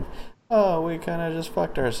mankind. Oh, we kind of just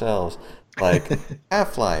fucked ourselves. Like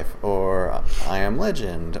Half-Life, or I Am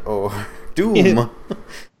Legend, or Doom.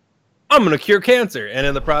 I'm going to cure cancer, and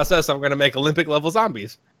in the process, I'm going to make Olympic-level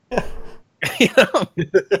zombies. You know?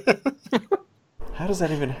 How does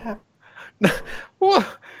that even happen?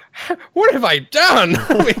 What have I done?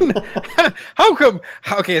 I mean, how come?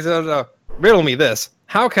 Okay, so riddle me this.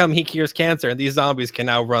 How come he cures cancer and these zombies can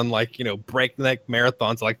now run like, breakneck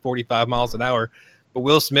marathons like 45 miles an hour, but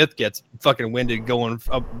Will Smith gets fucking winded going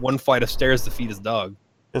up one flight of stairs to feed his dog?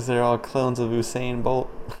 Because they're all clones of Usain Bolt.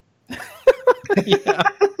 Yeah.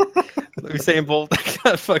 Usain Bolt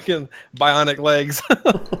got fucking bionic legs.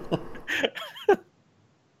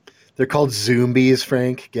 They're called Zombies,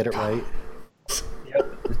 Frank. Get it right.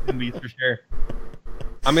 Yep, zombies for sure.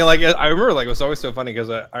 I mean, like, I remember, like, it was always so funny because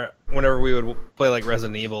whenever we would play like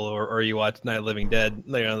Resident Evil or you watch Night of the Living Dead,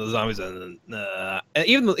 the zombies, and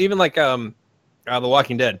even like The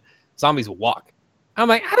Walking Dead, zombies walk. I'm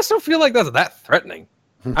like, I just don't feel like that's that threatening.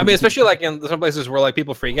 I mean, especially like in some places where like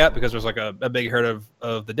people freak out because there's like a big herd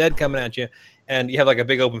of the dead coming at you, and you have like a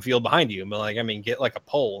big open field behind you. But like, I mean, get like a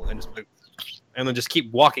pole and just like, and then just keep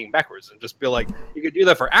walking backwards and just feel like you could do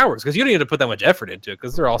that for hours because you don't need to put that much effort into it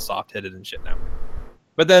because they're all soft-headed and shit now.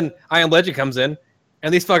 But then I Am Legend comes in,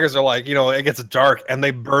 and these fuckers are like, it gets dark, and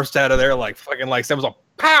they burst out of there like fucking like someone's like,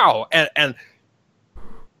 pow! And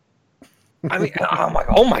I mean, I'm like,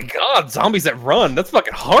 oh my god, zombies that run. That's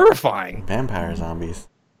fucking horrifying. Vampire zombies.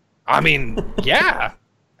 I mean, yeah.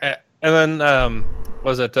 And then,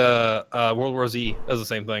 was it World War Z? Does the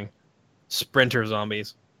same thing. Sprinter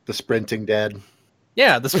zombies. The sprinting dead.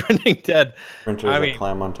 Yeah, the sprinting dead. Sprinters that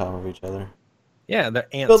climb on top of each other. Yeah, they're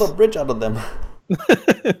ants. Build a bridge out of them.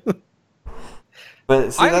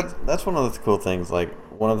 But see, that's one of the cool things. Like,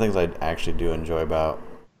 one of the things I actually do enjoy about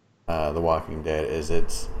The Walking Dead is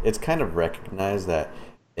it's kind of recognized that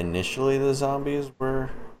initially the zombies were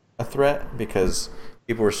a threat because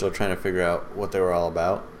people were still trying to figure out what they were all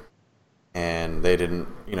about, and they didn't.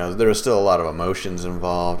 There was still a lot of emotions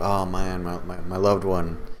involved. Oh man, my loved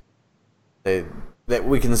one. That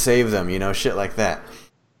we can save them. Shit like that.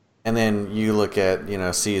 And then you look at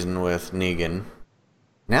season with Negan.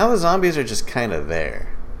 Now the zombies are just kind of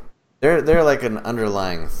there. They're like an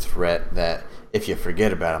underlying threat that if you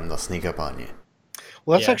forget about them, they'll sneak up on you.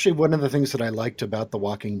 Well, that's actually one of the things that I liked about The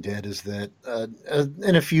Walking Dead is that,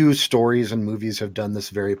 and a few stories and movies have done this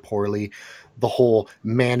very poorly, the whole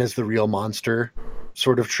man is the real monster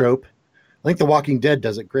sort of trope. I think The Walking Dead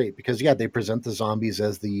does it great because, they present the zombies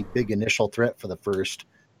as the big initial threat for the first,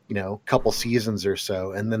 couple seasons or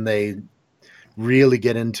so. And then they really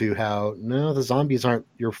get into how, no, the zombies aren't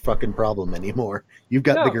your fucking problem anymore. You've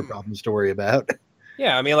got bigger problems to worry about.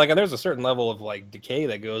 Yeah, I mean, like, and there's a certain level of like decay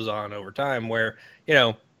that goes on over time where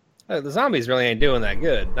the zombies really ain't doing that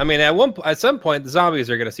good. I mean, at some point, the zombies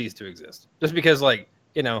are going to cease to exist just because, like,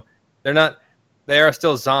 they're not. They are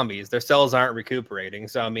still zombies. Their cells aren't recuperating.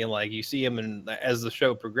 So I mean, like, you see them, as the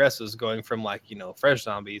show progresses, going from like fresh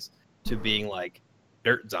zombies to being like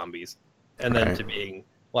dirt zombies, and then to being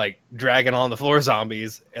like dragging on the floor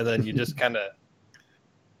zombies, and then you just kind of.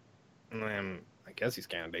 I guess he's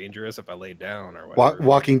kind of dangerous if I lay down or whatever.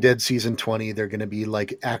 Walking Dead season 20, they're going to be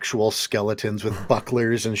like actual skeletons with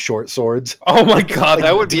bucklers and short swords. Oh my god, like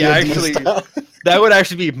that would be D&D actually style. that would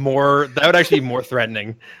actually be more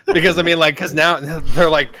threatening because I mean, like, because now they're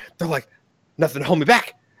like nothing to hold me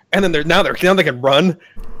back, and then now they can run,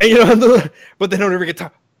 and but they don't ever get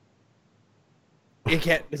to. You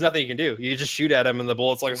can't. There's nothing you can do. You just shoot at them, and the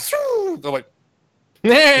bullets like they're like.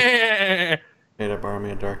 Made up army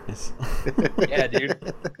of darkness. Yeah,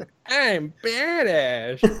 dude. I'm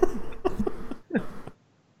badass.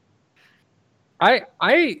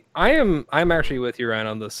 I'm actually with you, Ryan,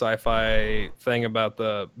 on the sci-fi thing about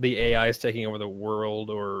the AIs taking over the world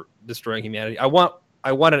or destroying humanity. I want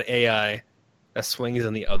an AI that swings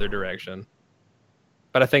in the other direction.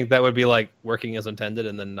 But I think that would be like working as intended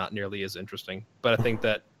and then not nearly as interesting. But I think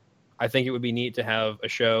it would be neat to have a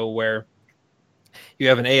show where you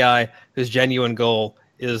have an AI whose genuine goal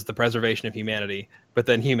is the preservation of humanity, but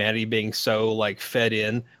then humanity being so like fed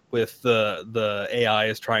in with the AI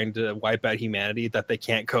is trying to wipe out humanity that they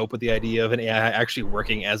can't cope with the idea of an AI actually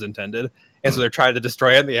working as intended, and so they're trying to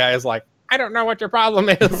destroy it. And the AI is like, I don't know what your problem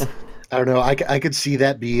is. I don't know. I could see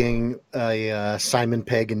that being a Simon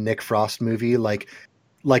Pegg and Nick Frost movie, like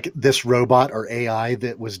this robot or AI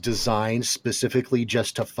that was designed specifically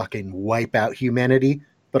just to fucking wipe out humanity,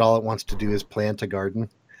 but all it wants to do is plant a garden.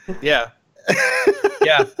 Yeah,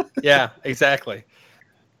 yeah, exactly.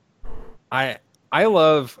 I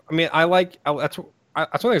love. I mean, that's one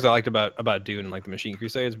of the things I liked about Dune and like the Machine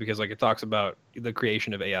Crusades, because like it talks about the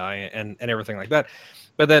creation of AI and everything like that.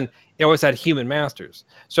 But then it always had human masters,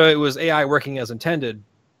 so it was AI working as intended,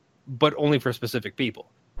 but only for specific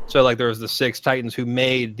people. So like there was the 6 Titans who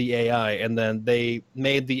made the AI, and then they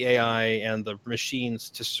made the AI and the machines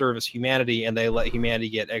to service humanity, and they let humanity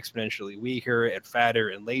get exponentially weaker and fatter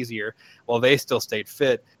and lazier while they still stayed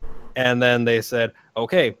fit. And then they said,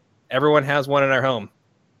 okay, everyone has one in our home.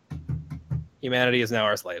 Humanity is now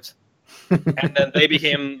our slaves. And then they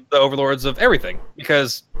became the overlords of everything,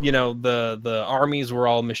 because the armies were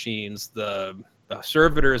all machines, the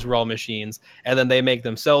servitors were all machines, and then they make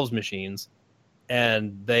themselves machines,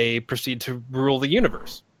 and they proceed to rule the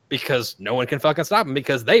universe because no one can fucking stop them,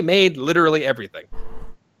 because they made literally everything.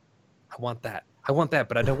 I want that,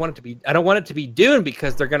 but I don't want it to be Dune,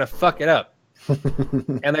 because they're gonna fuck it up.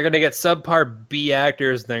 And they're gonna get subpar B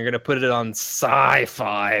actors, and they're gonna put it on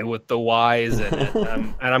sci-fi with the Y's in it,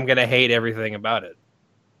 and I'm gonna hate everything about it.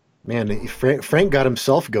 Man, Frank got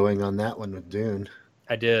himself going on that one with Dune.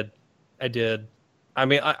 I did. I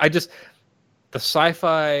mean, I just the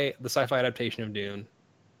sci-fi adaptation of Dune,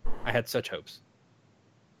 I had such hopes,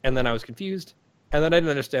 and then I was confused, and then I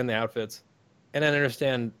didn't understand the outfits, and I didn't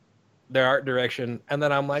understand their art direction, and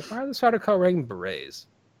then I'm like, why are the Sardaukar wearing berets?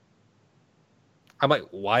 I'm like,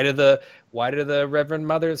 why do the Reverend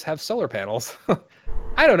Mothers have solar panels?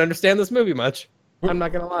 I don't understand this movie much. I'm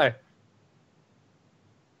not gonna lie.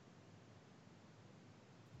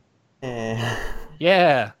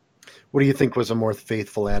 Yeah. What do you think was a more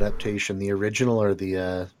faithful adaptation, the original or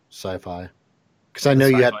the sci-fi? Because I know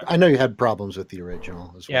you had problems with the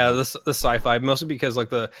original as well. Yeah, the sci-fi, mostly because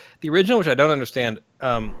like the original, which I don't understand.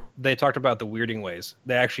 They talked about the weirding ways.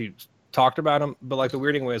 They actually talked about them, but like the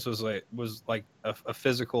weirding ways was like a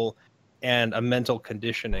physical and a mental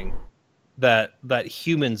conditioning that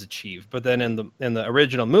humans achieve. But then in the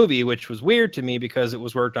original movie, which was weird to me because it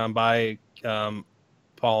was worked on by Kevin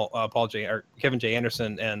J.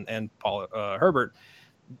 Anderson and Paul Herbert,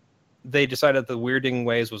 they decided the weirding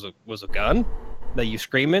ways was a gun that you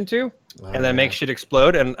scream into and then make shit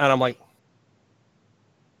explode, and I'm like,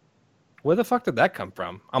 where the fuck did that come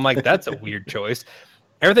from? I'm like, that's a weird choice.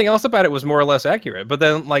 Everything else about it was more or less accurate, but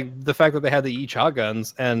then like the fact that they had the Icha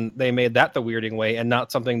guns and they made that the weirding way and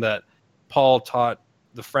not something that Paul taught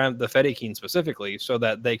the Fedaykin specifically so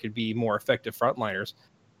that they could be more effective frontliners.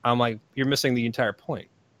 I'm like, you're missing the entire point.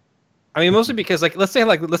 I mean, mostly because like let's say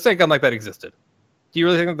a gun like that existed. Do you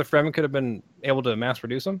really think that the Fremen could have been able to mass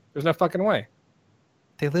produce them? There's no fucking way.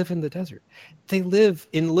 They live in the desert. They live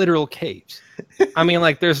in literal caves. I mean,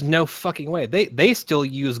 like, there's no fucking way. They still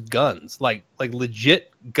use guns, like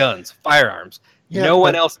legit guns, firearms. Yeah, no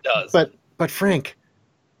one else does. But Frank,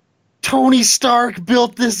 Tony Stark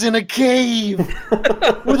built this in a cave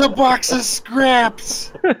with a box of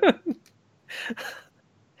scraps.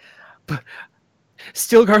 But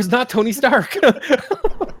Stilgar's not Tony Stark.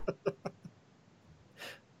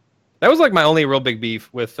 That was like my only real big beef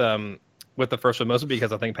with the first one, mostly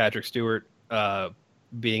because I think Patrick Stewart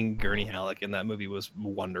being Gurney Halleck in that movie was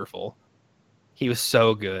wonderful. He was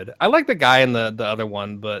so good. I like the guy in the other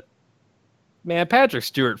one, but man, Patrick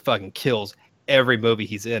Stewart fucking kills every movie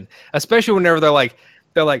he's in. Especially whenever they're like,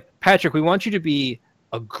 Patrick, we want you to be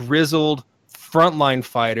a grizzled frontline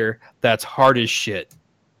fighter that's hard as shit.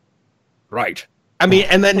 Right. I mean,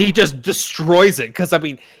 and then he just destroys it, because I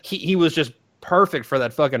mean, he was just perfect for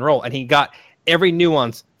that fucking role, and he got every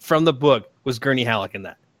nuance from the book was Gurney Halleck in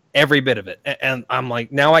that. Every bit of it. And I'm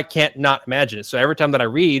like, now I can't not imagine it. So every time that I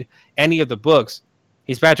read any of the books,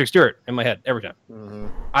 he's Patrick Stewart in my head every time. Mm-hmm.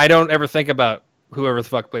 I don't ever think about whoever the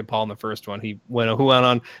fuck played Paul in the first one. Who went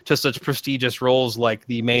on to such prestigious roles like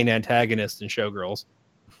the main antagonist in Showgirls.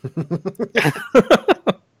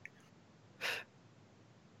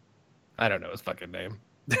 I don't know his fucking name.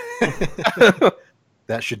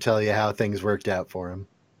 That should tell you how things worked out for him.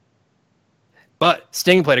 But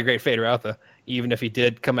Sting played a great Vader Alpha, even if he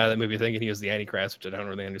did come out of that movie thinking he was the Antichrist, which I don't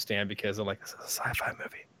really understand because I'm like, this is a sci-fi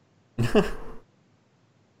movie.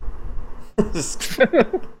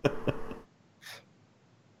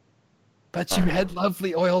 But you had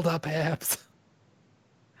lovely oiled up abs.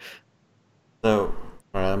 So,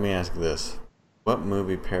 all right, let me ask this. What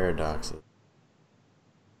movie paradoxes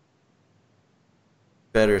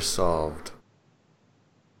better solved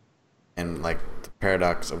and, like, the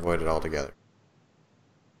paradox avoided altogether?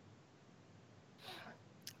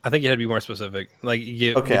 I think you had to be more specific. Like,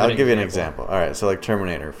 Okay, I'll give you an example. All right, so like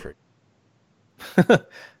Terminator.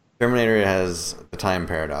 Terminator has the time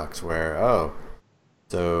paradox where,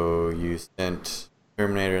 so you sent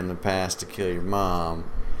Terminator in the past to kill your mom,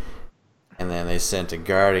 and then they sent a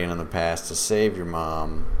Guardian in the past to save your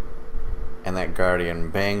mom, and that Guardian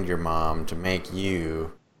banged your mom to make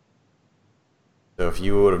you. So if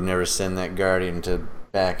you would have never sent that Guardian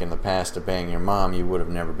back in the past to bang your mom, you would have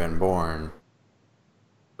never been born.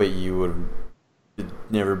 But you would have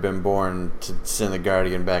never been born to send the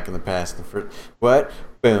Guardian back in the past. What?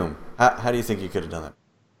 Boom. How do you think you could have done that?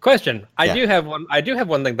 Question. I do have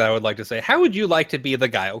one thing that I would like to say. How would you like to be the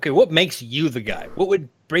guy? Okay, what makes you the guy? What would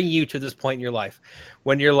bring you to this point in your life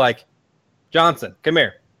when you're like, Johnson, come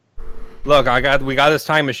here. Look, we got this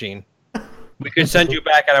time machine. We could send you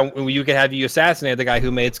back, and you could have you assassinate the guy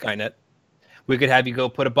who made Skynet. We could have you go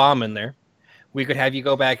put a bomb in there. We could have you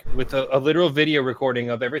go back with a literal video recording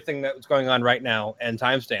of everything that's going on right now and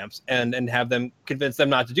timestamps and have them convince them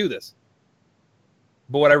not to do this.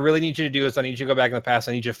 But what I really need you to do is I need you to go back in the past.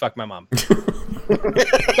 I need you to fuck my mom. I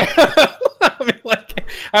mean, like,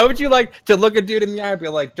 how would you like to look a dude in the eye and be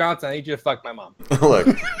like, Johnson, I need you to fuck my mom? Look,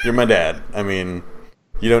 you're my dad. I mean,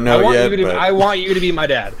 you don't know it yet, but... I want you to be my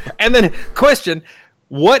dad. And then question,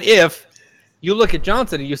 what if you look at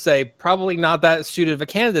Johnson and you say, probably not that suited of a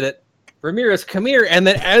candidate, Ramirez, come here. And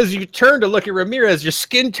then as you turn to look at Ramirez, your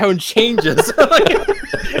skin tone changes.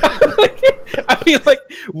 I mean, like,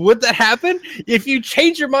 would that happen if you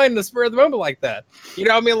change your mind in the spur of the moment like that? You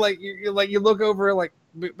know what I mean? Like, you look over, like,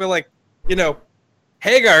 you know,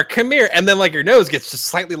 Hagar, come here. And then, like, your nose gets just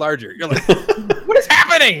slightly larger. You're like, what is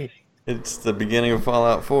happening? It's the beginning of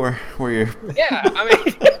Fallout 4 where you're... Yeah, I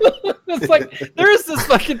mean, it's like, there's this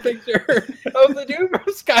fucking picture of the dude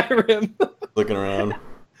from Skyrim. Looking around.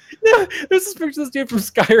 No, there's this picture of this dude from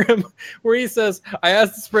Skyrim where he says, I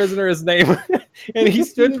asked this prisoner his name, and he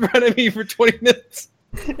stood in front of me for 20 minutes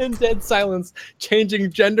in dead silence,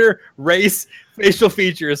 changing gender, race, facial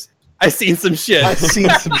features. I seen some shit. I've seen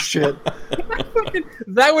some shit.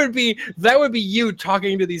 That would be you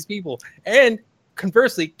talking to these people. And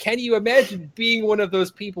conversely, can you imagine being one of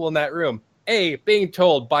those people in that room? A, being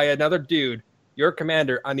told by another dude, your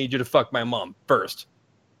commander, I need you to fuck my mom first.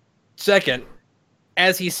 Second,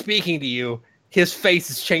 as he's speaking to you, his face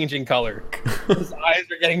is changing color. His eyes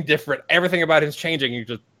are getting different. Everything about him is changing. You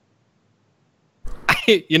just,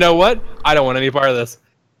 you know what? I don't want any part of this.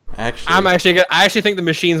 Actually, I actually think the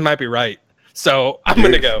machines might be right. So I'm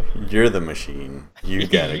gonna go. You're the machine. You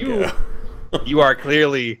gotta go. You are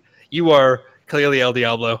clearly El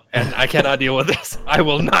Diablo, and I cannot deal with this. I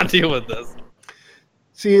will not deal with this.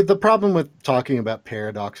 See, the problem with talking about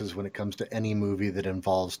paradoxes when it comes to any movie that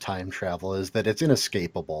involves time travel is that it's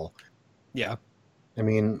inescapable. Yeah. I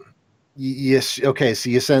mean, yes. Okay,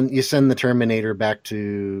 so you send the Terminator back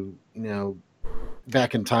to,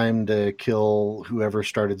 back in time to kill whoever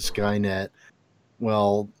started Skynet.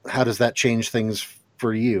 Well, how does that change things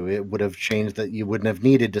for you? It would have changed that you wouldn't have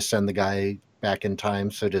needed to send the guy back in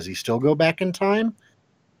time. So does he still go back in time?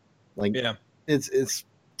 Like, yeah, it's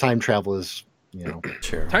time travel is,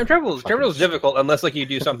 sure. Time travel is difficult unless like you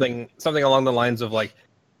do something along the lines of like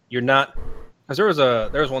you're not, because there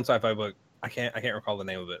was one sci-fi book, I can't recall the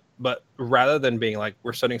name of it, but rather than being like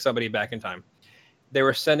we're sending somebody back in time, they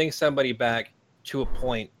were sending somebody back to a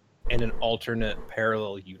point in an alternate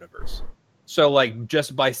parallel universe. So like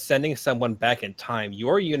just by sending someone back in time,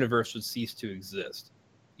 your universe would cease to exist.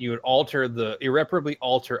 You would irreparably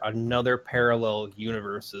alter another parallel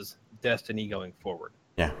universe's destiny going forward.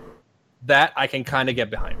 Yeah. That I can kind of get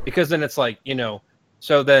behind, because then it's like,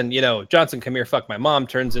 so then, Johnson, come here, fuck my mom,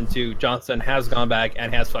 turns into Johnson has gone back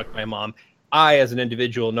and has fucked my mom. I, as an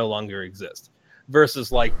individual, no longer exist.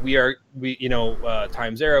 Versus like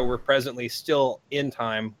time zero, we're presently still in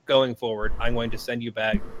time going forward. I'm going to send you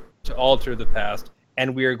back to alter the past,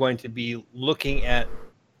 and we are going to be looking at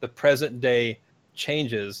the present day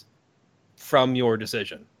changes from your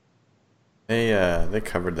decision. They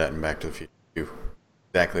covered that in Back to the Future too.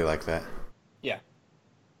 Exactly like that. Yeah.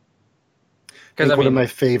 I think one of my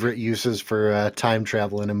favorite uses for time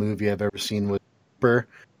travel in a movie I've ever seen was Looper,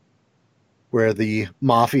 where the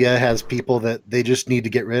mafia has people that they just need to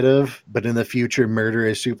get rid of, but in the future, murder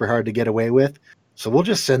is super hard to get away with. So we'll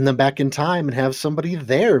just send them back in time and have somebody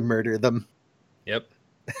there murder them. Yep.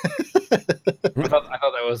 I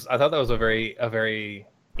thought that was a very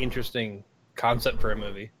interesting concept for a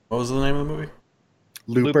movie. What was the name of the movie?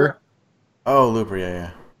 Looper. Oh, Looper.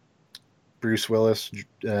 Yeah. Bruce Willis,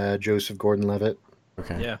 Joseph Gordon-Levitt.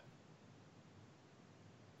 Okay. Yeah.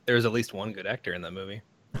 There was at least one good actor in that movie.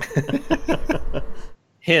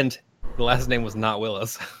 Hint: the last name was not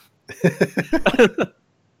Willis.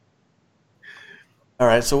 All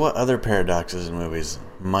right. So, what other paradoxes in movies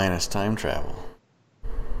minus time travel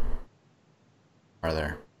are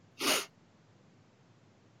there?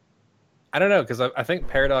 I don't know, because I think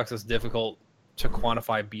paradox is difficult to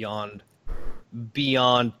quantify beyond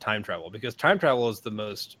time travel, because time travel is the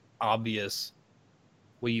most obvious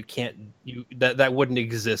way that wouldn't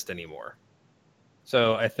exist anymore.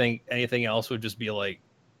 So I think anything else would just be like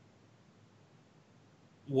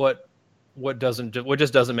what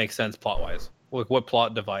just doesn't make sense plot wise. Like what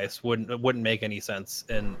plot device wouldn't make any sense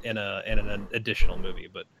in an additional movie,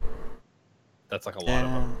 but that's like a lot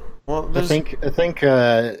of them. Well, I think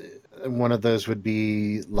one of those would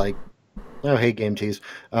be like, oh hey, Game Tease,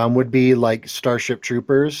 would be like Starship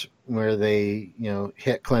Troopers, where they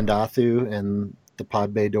hit Klendathu and the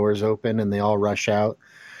pod bay doors open and they all rush out,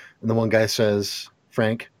 and the one guy says,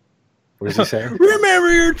 Frank, what does he say?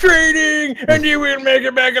 Remember your training, and you will make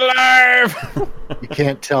it back alive. You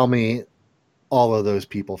can't tell me all of those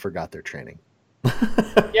people forgot their training.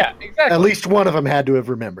 Yeah, exactly. At least one of them had to have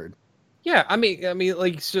remembered. Yeah, I mean,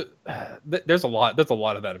 like, so, there's a lot of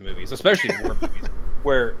that in movies, especially war movies,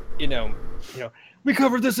 where we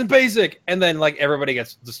covered this in basic, and then like everybody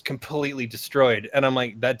gets just completely destroyed, and I'm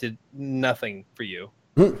like, that did nothing for you.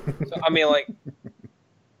 So, I mean, like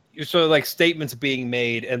statements being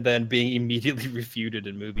made and then being immediately refuted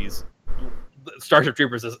in movies. Starship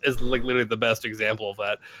Troopers is like literally the best example of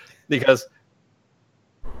that, because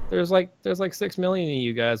there's like 6 million of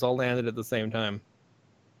you guys all landed at the same time.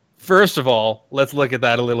 First of all, let's look at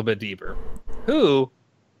that a little bit deeper.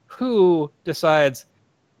 Who decides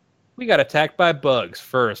we got attacked by bugs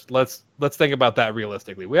first? Let's think about that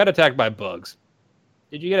realistically. We got attacked by bugs.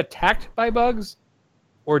 Did you get attacked by bugs,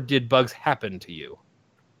 or did bugs happen to you?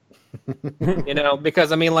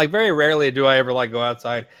 Because I mean, like, very rarely do I ever like go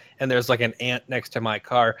outside and there's like an ant next to my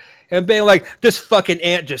car and being like, this fucking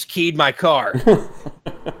ant just keyed my car.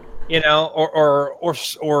 Or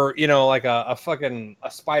like a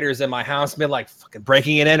spider's in my house, been like fucking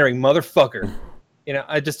breaking and entering, motherfucker.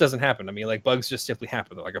 It just doesn't happen. I mean, like, bugs just simply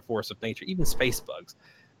happen. They're like a force of nature, even space bugs.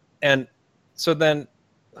 And so then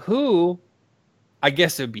I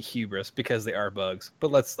guess it would be hubris because they are bugs.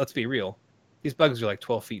 But let's be real. These bugs are like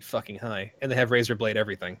 12 feet fucking high, and they have razor blade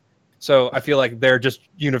everything. So I feel like they're just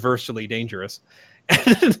universally dangerous.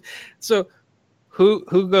 So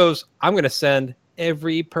who goes, I'm going to send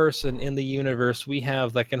every person in the universe we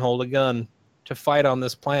have that can hold a gun to fight on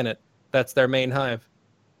this planet. That's their main hive.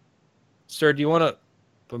 Sir, do you want to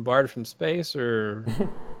bombard from space, or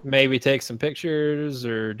maybe take some pictures,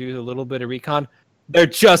 or do a little bit of recon? They're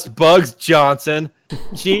just bugs, Johnson.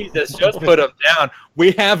 Jesus, just put them down.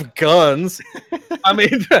 We have guns. I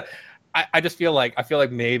mean, I just feel like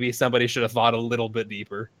maybe somebody should have thought a little bit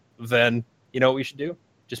deeper. Then what we should do?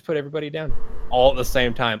 Just put everybody down all at the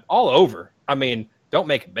same time, all over. I mean, don't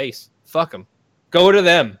make a base. Fuck them. Go to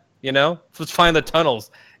them. Let's find the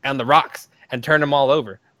tunnels and the rocks and turn them all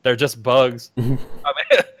over. They're just bugs. I mean,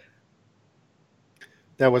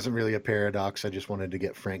 that wasn't really a paradox. I just wanted to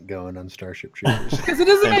get Frank going on Starship Troopers. Because it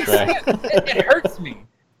doesn't make sense. It hurts me.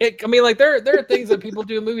 I mean, like, there are things that people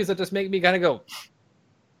do in movies that just make me kind of go,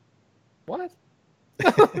 what?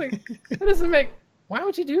 Like, that doesn't make. Why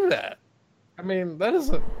would you do that? I mean, that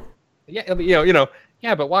isn't. Yeah,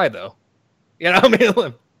 yeah, but why though? I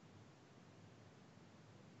mean,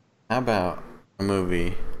 how about a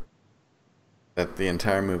movie that the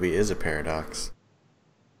entire movie is a paradox,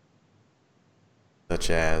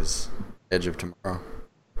 such as Edge of Tomorrow?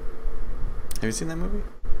 Have you seen that movie?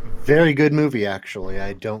 Very good movie, actually.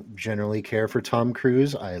 I don't generally care for Tom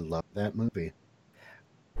Cruise. I love that movie.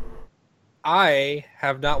 I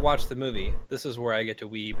have not watched the movie. This is where I get to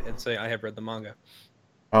weeb and say I have read the manga.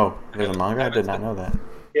 Oh, there's a manga? I did not know that.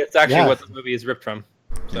 It's actually what the movie is ripped from.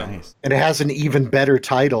 So. Nice. And it has an even better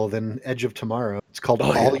title than Edge of Tomorrow. It's called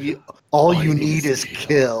All You Need Is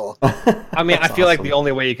Kill. I mean, I feel like the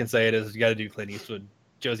only way you can say it is you got to do Clint Eastwood,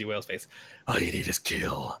 Josie Wales face. All you need is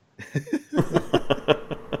kill.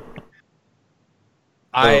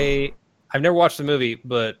 I I've never watched the movie,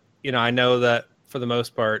 but I know that for the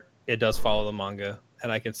most part it does follow the manga,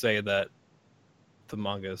 and I can say that the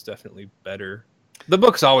manga is definitely better. The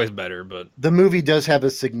book's always better, but The movie does have a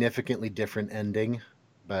significantly different ending,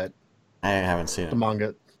 but I haven't seen the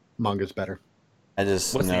it. manga's better. I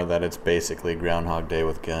just what's know the that it's basically Groundhog Day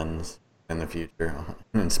with guns in the future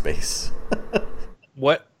in space.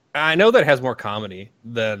 what I know that has more comedy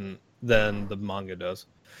than the manga does,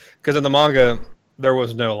 because in the manga there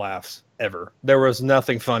was no laughs ever. There was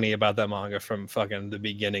nothing funny about that manga from fucking the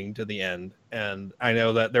beginning to the end. And I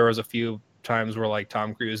know that there was a few times where like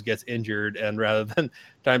Tom Cruise gets injured, and rather than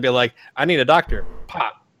trying to be like, I need a doctor,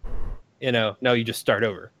 pop, no, you just start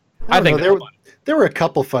over. I don't know. think that's funny. There were a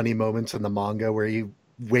couple funny moments in the manga where he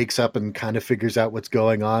wakes up and kind of figures out what's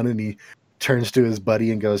going on, and he turns to his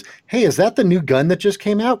buddy and goes, "Hey, is that the new gun that just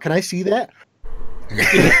came out? Can I see that?"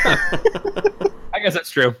 I guess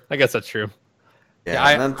that's true.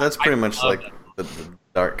 Yeah, that's pretty much love like the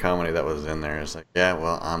dark comedy that was in there. It's like, yeah,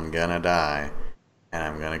 well, I'm gonna die, and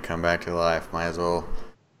I'm gonna come back to life. Might as well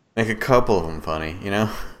make a couple of them funny, you know?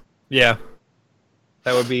 Yeah,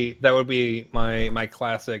 that would be my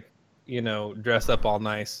classic, dress up all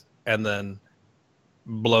nice and then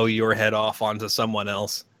blow your head off onto someone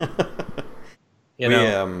else.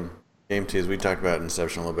 Game twos, we talked about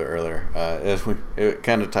Inception a little bit earlier. It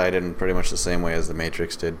kind of tied in pretty much the same way as The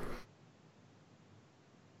Matrix did.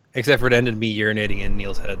 Except for it ended me urinating in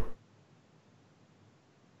Neil's head.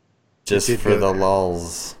 Just did for go the there.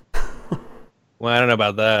 lulls. Well, I don't know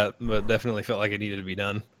about that, but definitely felt like it needed to be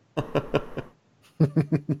done.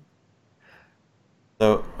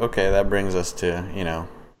 So, okay, that brings us to,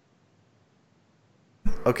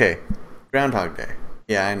 Okay, Groundhog Day.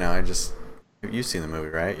 Yeah, I know. You've seen the movie,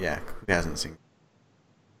 right? Yeah, who hasn't seen?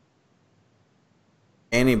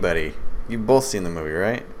 Anybody? You've both seen the movie,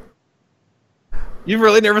 right? You've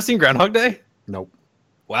really never seen Groundhog Day? Nope.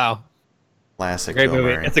 Wow. Classic Great Bill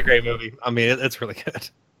movie. Murray. It's a great movie. I mean, it's really good.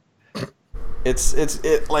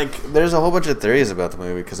 It like there's a whole bunch of theories about the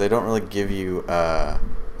movie because they don't really give you a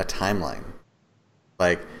timeline.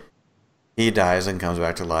 Like he dies and comes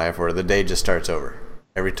back to life, or the day just starts over.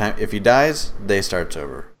 Every time, if he dies, day starts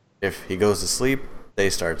over. If he goes to sleep,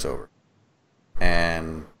 day starts over.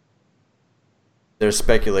 And there's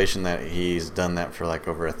speculation that he's done that for like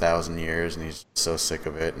over 1,000 years, and he's so sick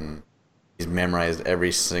of it, and he's memorized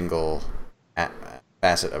every single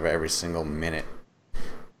facet of every single minute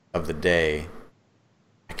of the day.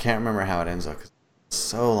 I can't remember how it ends up because it's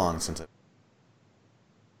so long since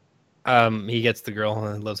He gets the girl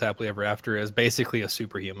and lives happily ever after as basically a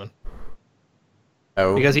superhuman.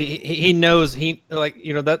 Oh, Because he knows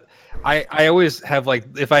that I always have like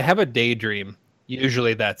if I have a daydream,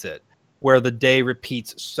 usually that's it. Where the day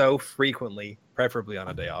repeats so frequently, preferably on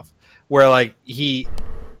a day off, where like the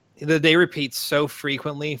day repeats so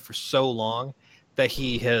frequently for so long that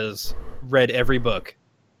he has read every book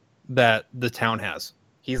that the town has.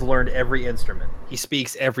 He's learned every instrument. He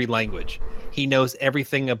speaks every language. He knows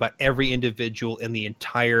everything about every individual in the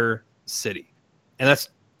entire city. And that's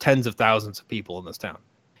tens of thousands of people in this town.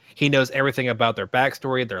 He knows everything about their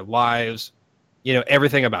backstory, their lives,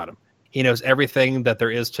 everything about them. He knows everything that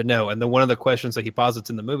there is to know. And then one of the questions that he posits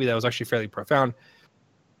in the movie that was actually fairly profound,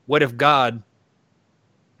 what if God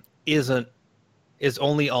is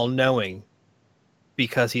only all-knowing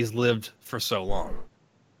because he's lived for so long?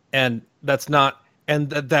 And that's not, and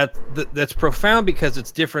that's profound because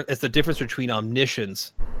it's different. It's the difference between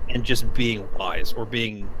omniscience and just being wise or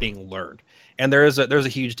being learned. And there's a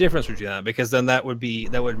huge difference between that, because then that would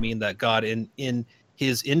mean that God in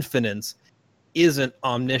his infinite isn't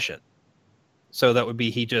omniscient. So that would be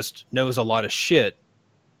he just knows a lot of shit,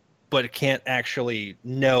 but can't actually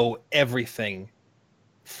know everything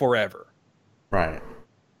forever. right.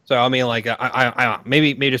 So I mean, like I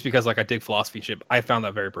maybe just because like I dig philosophy shit, I found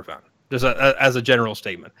that very profound. Just as a general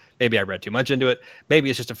statement. Maybe I read too much into it. Maybe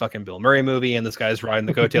it's just a fucking Bill Murray movie, and this guy's riding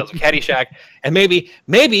the coattails of Caddyshack. And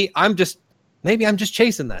maybe I'm just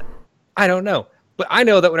chasing that. I don't know, but I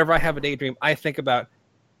know that whenever I have a daydream, I think about.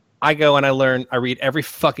 I go and I read every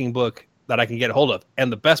fucking book that I can get a hold of.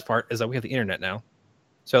 And the best part is that we have the internet now.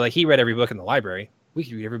 So like he read every book in the library. We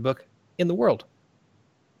can read every book in the world.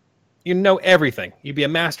 You know everything. You'd be a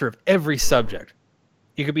master of every subject.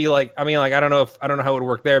 You could be like, I don't know how it would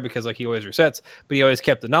work there because like he always resets, but he always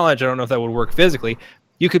kept the knowledge. I don't know if that would work physically.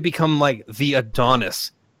 You could become like the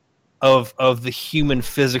Adonis of the human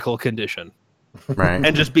physical condition. Right.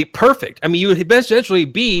 And just be perfect. I mean, you would essentially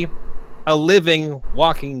be a living,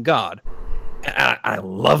 walking God. And I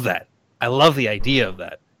love that. I love the idea of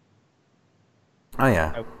that. Oh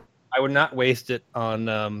yeah. I would not waste it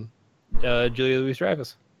on Julia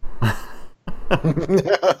Louis-Dreyfus.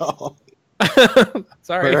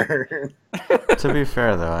 Sorry. To be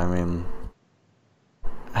fair, though, I mean,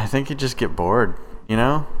 I think you just get bored, you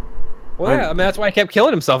know? Well, yeah, I mean, that's why he kept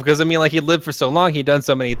killing himself, because, I mean, like, he lived for so long, he'd done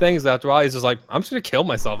so many things, after a while, he's just like, I'm just gonna kill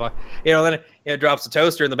myself. Then it drops the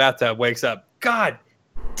toaster in the bathtub, wakes up, God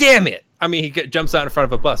damn it! I mean, he jumps out in front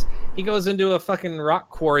of a bus. He goes into a fucking rock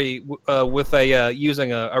quarry with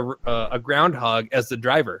using a groundhog as the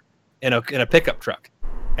driver in a pickup truck,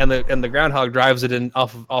 and the groundhog drives it in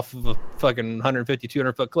off of a fucking 150,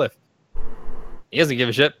 200 foot cliff. He doesn't give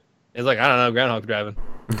a shit. He's like, I don't know, groundhog driving.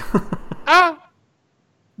 Ah!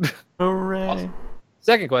 Hooray. Awesome.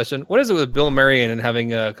 Second question: what is it with Bill Murray and having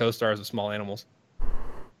co-stars of Small Animals?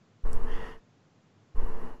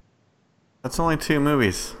 That's only 2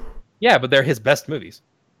 movies. Yeah, but they're his best movies.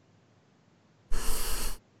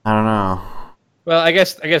 I don't know. Well, I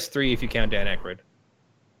guess 3 if you count Dan Aykroyd.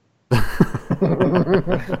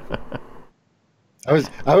 I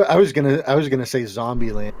was gonna say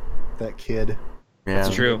Zombieland. That kid. Yeah.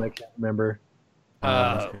 That's true. I can't remember.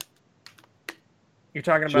 You're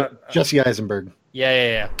talking about Jesse Eisenberg.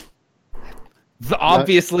 Yeah.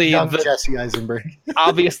 Obviously, Young Jesse Eisenberg.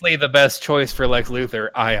 obviously the best choice for Lex Luthor,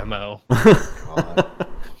 IMO. I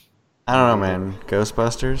don't know, man.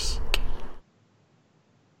 Ghostbusters?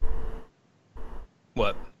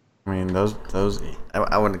 What? I mean, those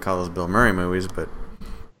I wouldn't call those Bill Murray movies, but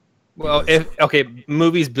Well,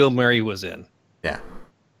 movies Bill Murray was in. yeah.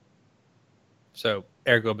 So,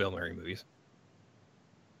 ergo Bill Murray movies.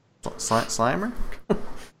 Slimer?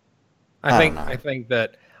 I don't know.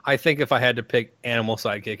 think if I had to pick animal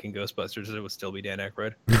sidekick in Ghostbusters, it would still be Dan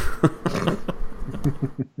Aykroyd.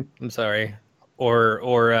 I'm sorry.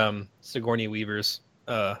 Or Sigourney Weaver's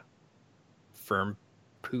perm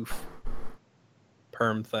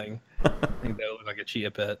thing. I think that looked like a chia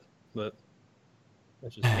pet, but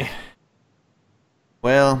that's just me.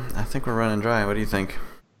 Well, I think we're running dry. What do you think?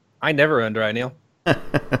 I never run dry, Neil.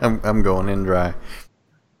 I'm going in dry.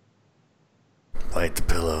 Bite the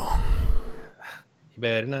pillow. You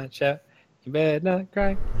better not shout. You better not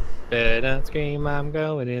cry. Better not scream. I'm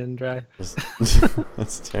going in dry.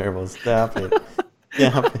 That's terrible. Stop it.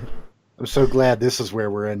 Stop it. I'm so glad this is where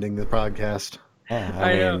we're ending the podcast. Yeah,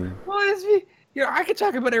 I know. Well, I could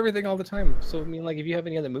talk about everything all the time. So I mean, like, if you have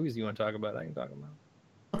any other movies you want to talk about, I can talk about.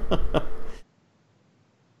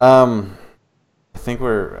 I think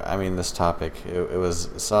this topic, it was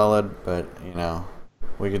solid, but, you know,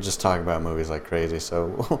 we could just talk about movies like crazy.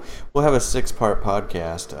 So we'll have a 6-part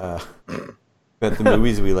podcast about the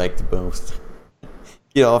movies we like the most.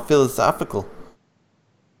 Get all philosophical.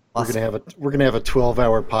 We're gonna have a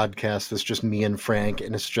 12-hour podcast that's just me and Frank,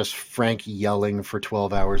 and it's just Frank yelling for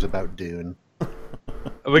 12 hours about Dune. That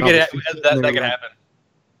could happen.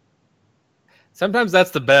 Sometimes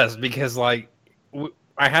that's the best, because like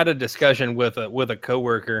I had a discussion with a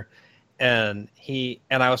coworker, and we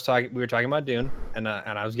were talking about Dune, and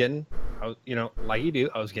I was getting, like you do,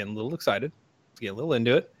 I was getting a little excited, I was getting a little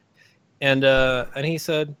into it, and he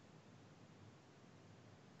said,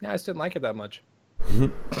 "Yeah, I just didn't like it that much."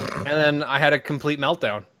 And then I had a complete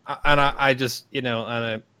meltdown, I just,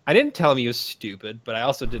 and I didn't tell him he was stupid, but I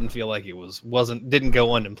also didn't feel like it didn't go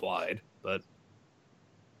unimplied. But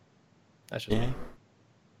that's just me.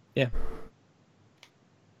 Yeah.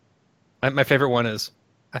 My favorite one is,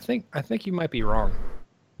 I think you might be wrong.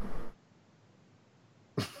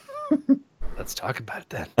 Let's talk about it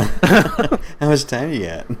then. How much time you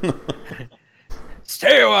got?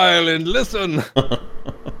 Stay a while and listen.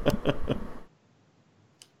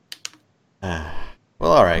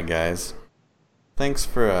 Well, all right, guys. Thanks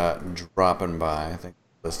for dropping by. Thanks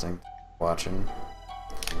for listening, watching.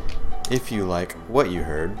 If you like what you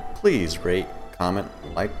heard, please rate, comment,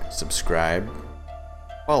 like, subscribe.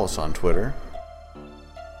 Follow us on Twitter.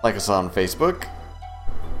 Like us on Facebook.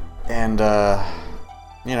 And,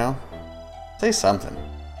 say something.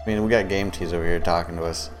 I mean, we got Game Tease over here talking to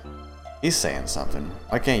us. He's saying something.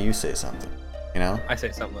 Why can't you say something? I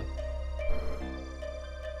say something.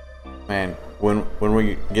 Man, when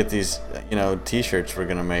we get these, T-shirts we're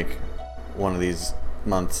gonna make one of these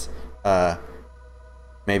months,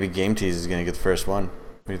 maybe Game Tease is gonna get the first one.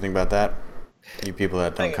 What do you think about that? You people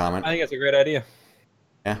that don't comment. I think that's a great idea.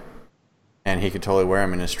 Yeah, and he could totally wear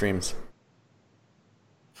them in his streams.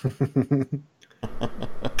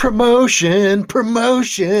 Promotion.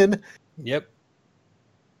 Yep.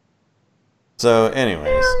 So,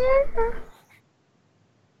 anyways,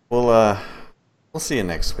 we'll see you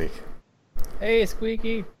next week. Hey,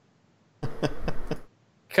 Squeaky.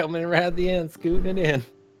 Coming right at the end, scooting it in.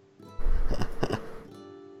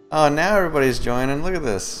 Oh, now everybody's joining. Look at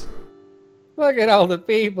this. Look at all the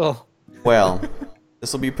people. Well,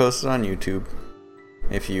 this will be posted on YouTube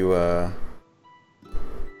if you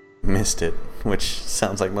missed it, which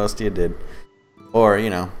sounds like most of you did. Or,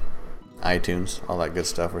 iTunes, all that good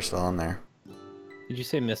stuff. We're still on there. Did you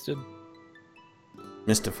say misted?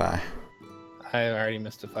 Mystify. I already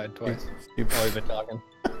mystified twice while we've been talking.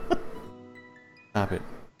 Stop it.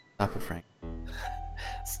 Stop it, Frank.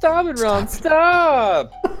 Stop it, Ron.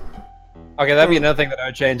 Stop! Okay, that'd be another thing that I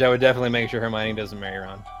would change. I would definitely make sure Hermione doesn't marry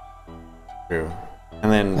Ron. True.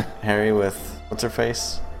 And then Harry with, what's her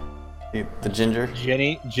face? The ginger?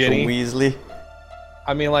 Ginny. The Weasley.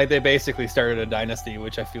 I mean, like, they basically started a dynasty,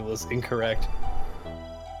 which I feel is incorrect.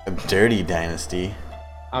 A dirty dynasty.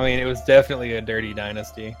 I mean, it was definitely a dirty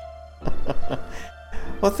dynasty.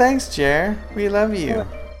 Well, thanks, Jer. We love you.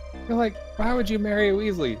 You're like, why would you marry a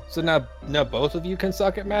Weasley? So now both of you can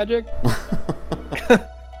suck at magic?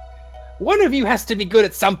 One of you has to be good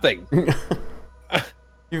at something.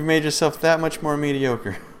 You've made yourself that much more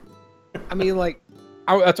mediocre. I mean, like,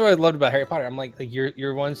 that's what I loved about Harry Potter. I'm like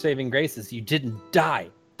your one saving grace is you didn't die.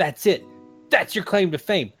 That's it. That's your claim to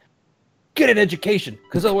fame. Get an education,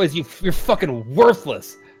 because otherwise you're fucking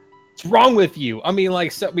worthless. What's wrong with you? I mean,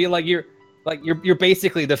 like, you're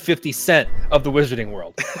basically the 50 Cent of the wizarding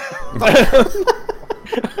world.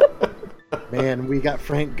 Man, we got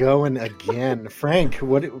Frank going again. Frank,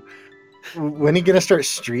 when are you gonna start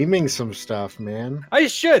streaming some stuff, man? I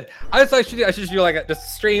should do like a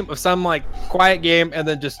stream of some like quiet game, and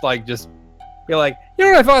then just be like, you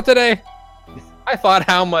know what I thought today? I thought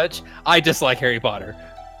how much I dislike Harry Potter.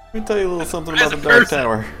 Let me tell you a little something about the Dark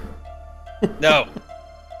Tower. No,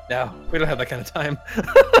 we don't have that kind of time.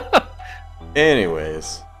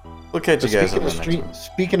 Anyways, we'll catch you guys on the next one.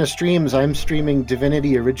 Speaking of streams, I'm streaming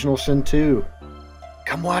Divinity Original Sin 2.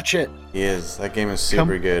 Come watch it. He is. That game is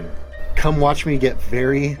super good. Come watch me get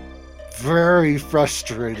very, very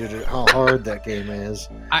frustrated at how hard that game is.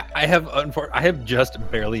 I have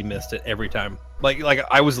just barely missed it every time. Like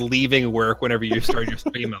I was leaving work whenever you started your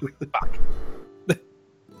stream. I'm like, fuck.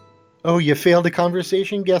 Oh, you failed a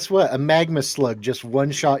conversation? Guess what? A magma slug just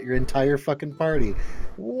one-shot your entire fucking party.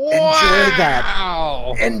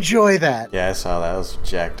 Wow. Enjoy that. Yeah, I saw that. It was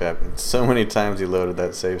jacked up. And so many times he loaded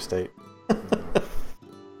that save state.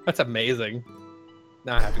 That's amazing.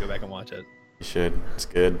 Now I have to go back and watch it. You should. It's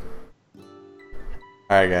good.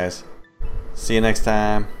 Alright, guys. See you next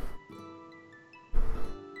time.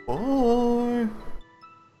 Bye.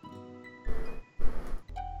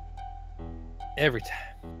 Every time.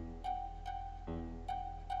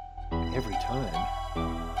 Every time.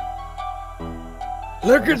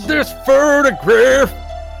 Look at this photograph.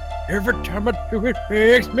 Every time I do it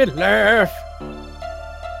makes me laugh.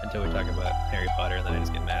 Until we talk about Harry Potter, and then I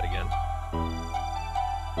just get mad again.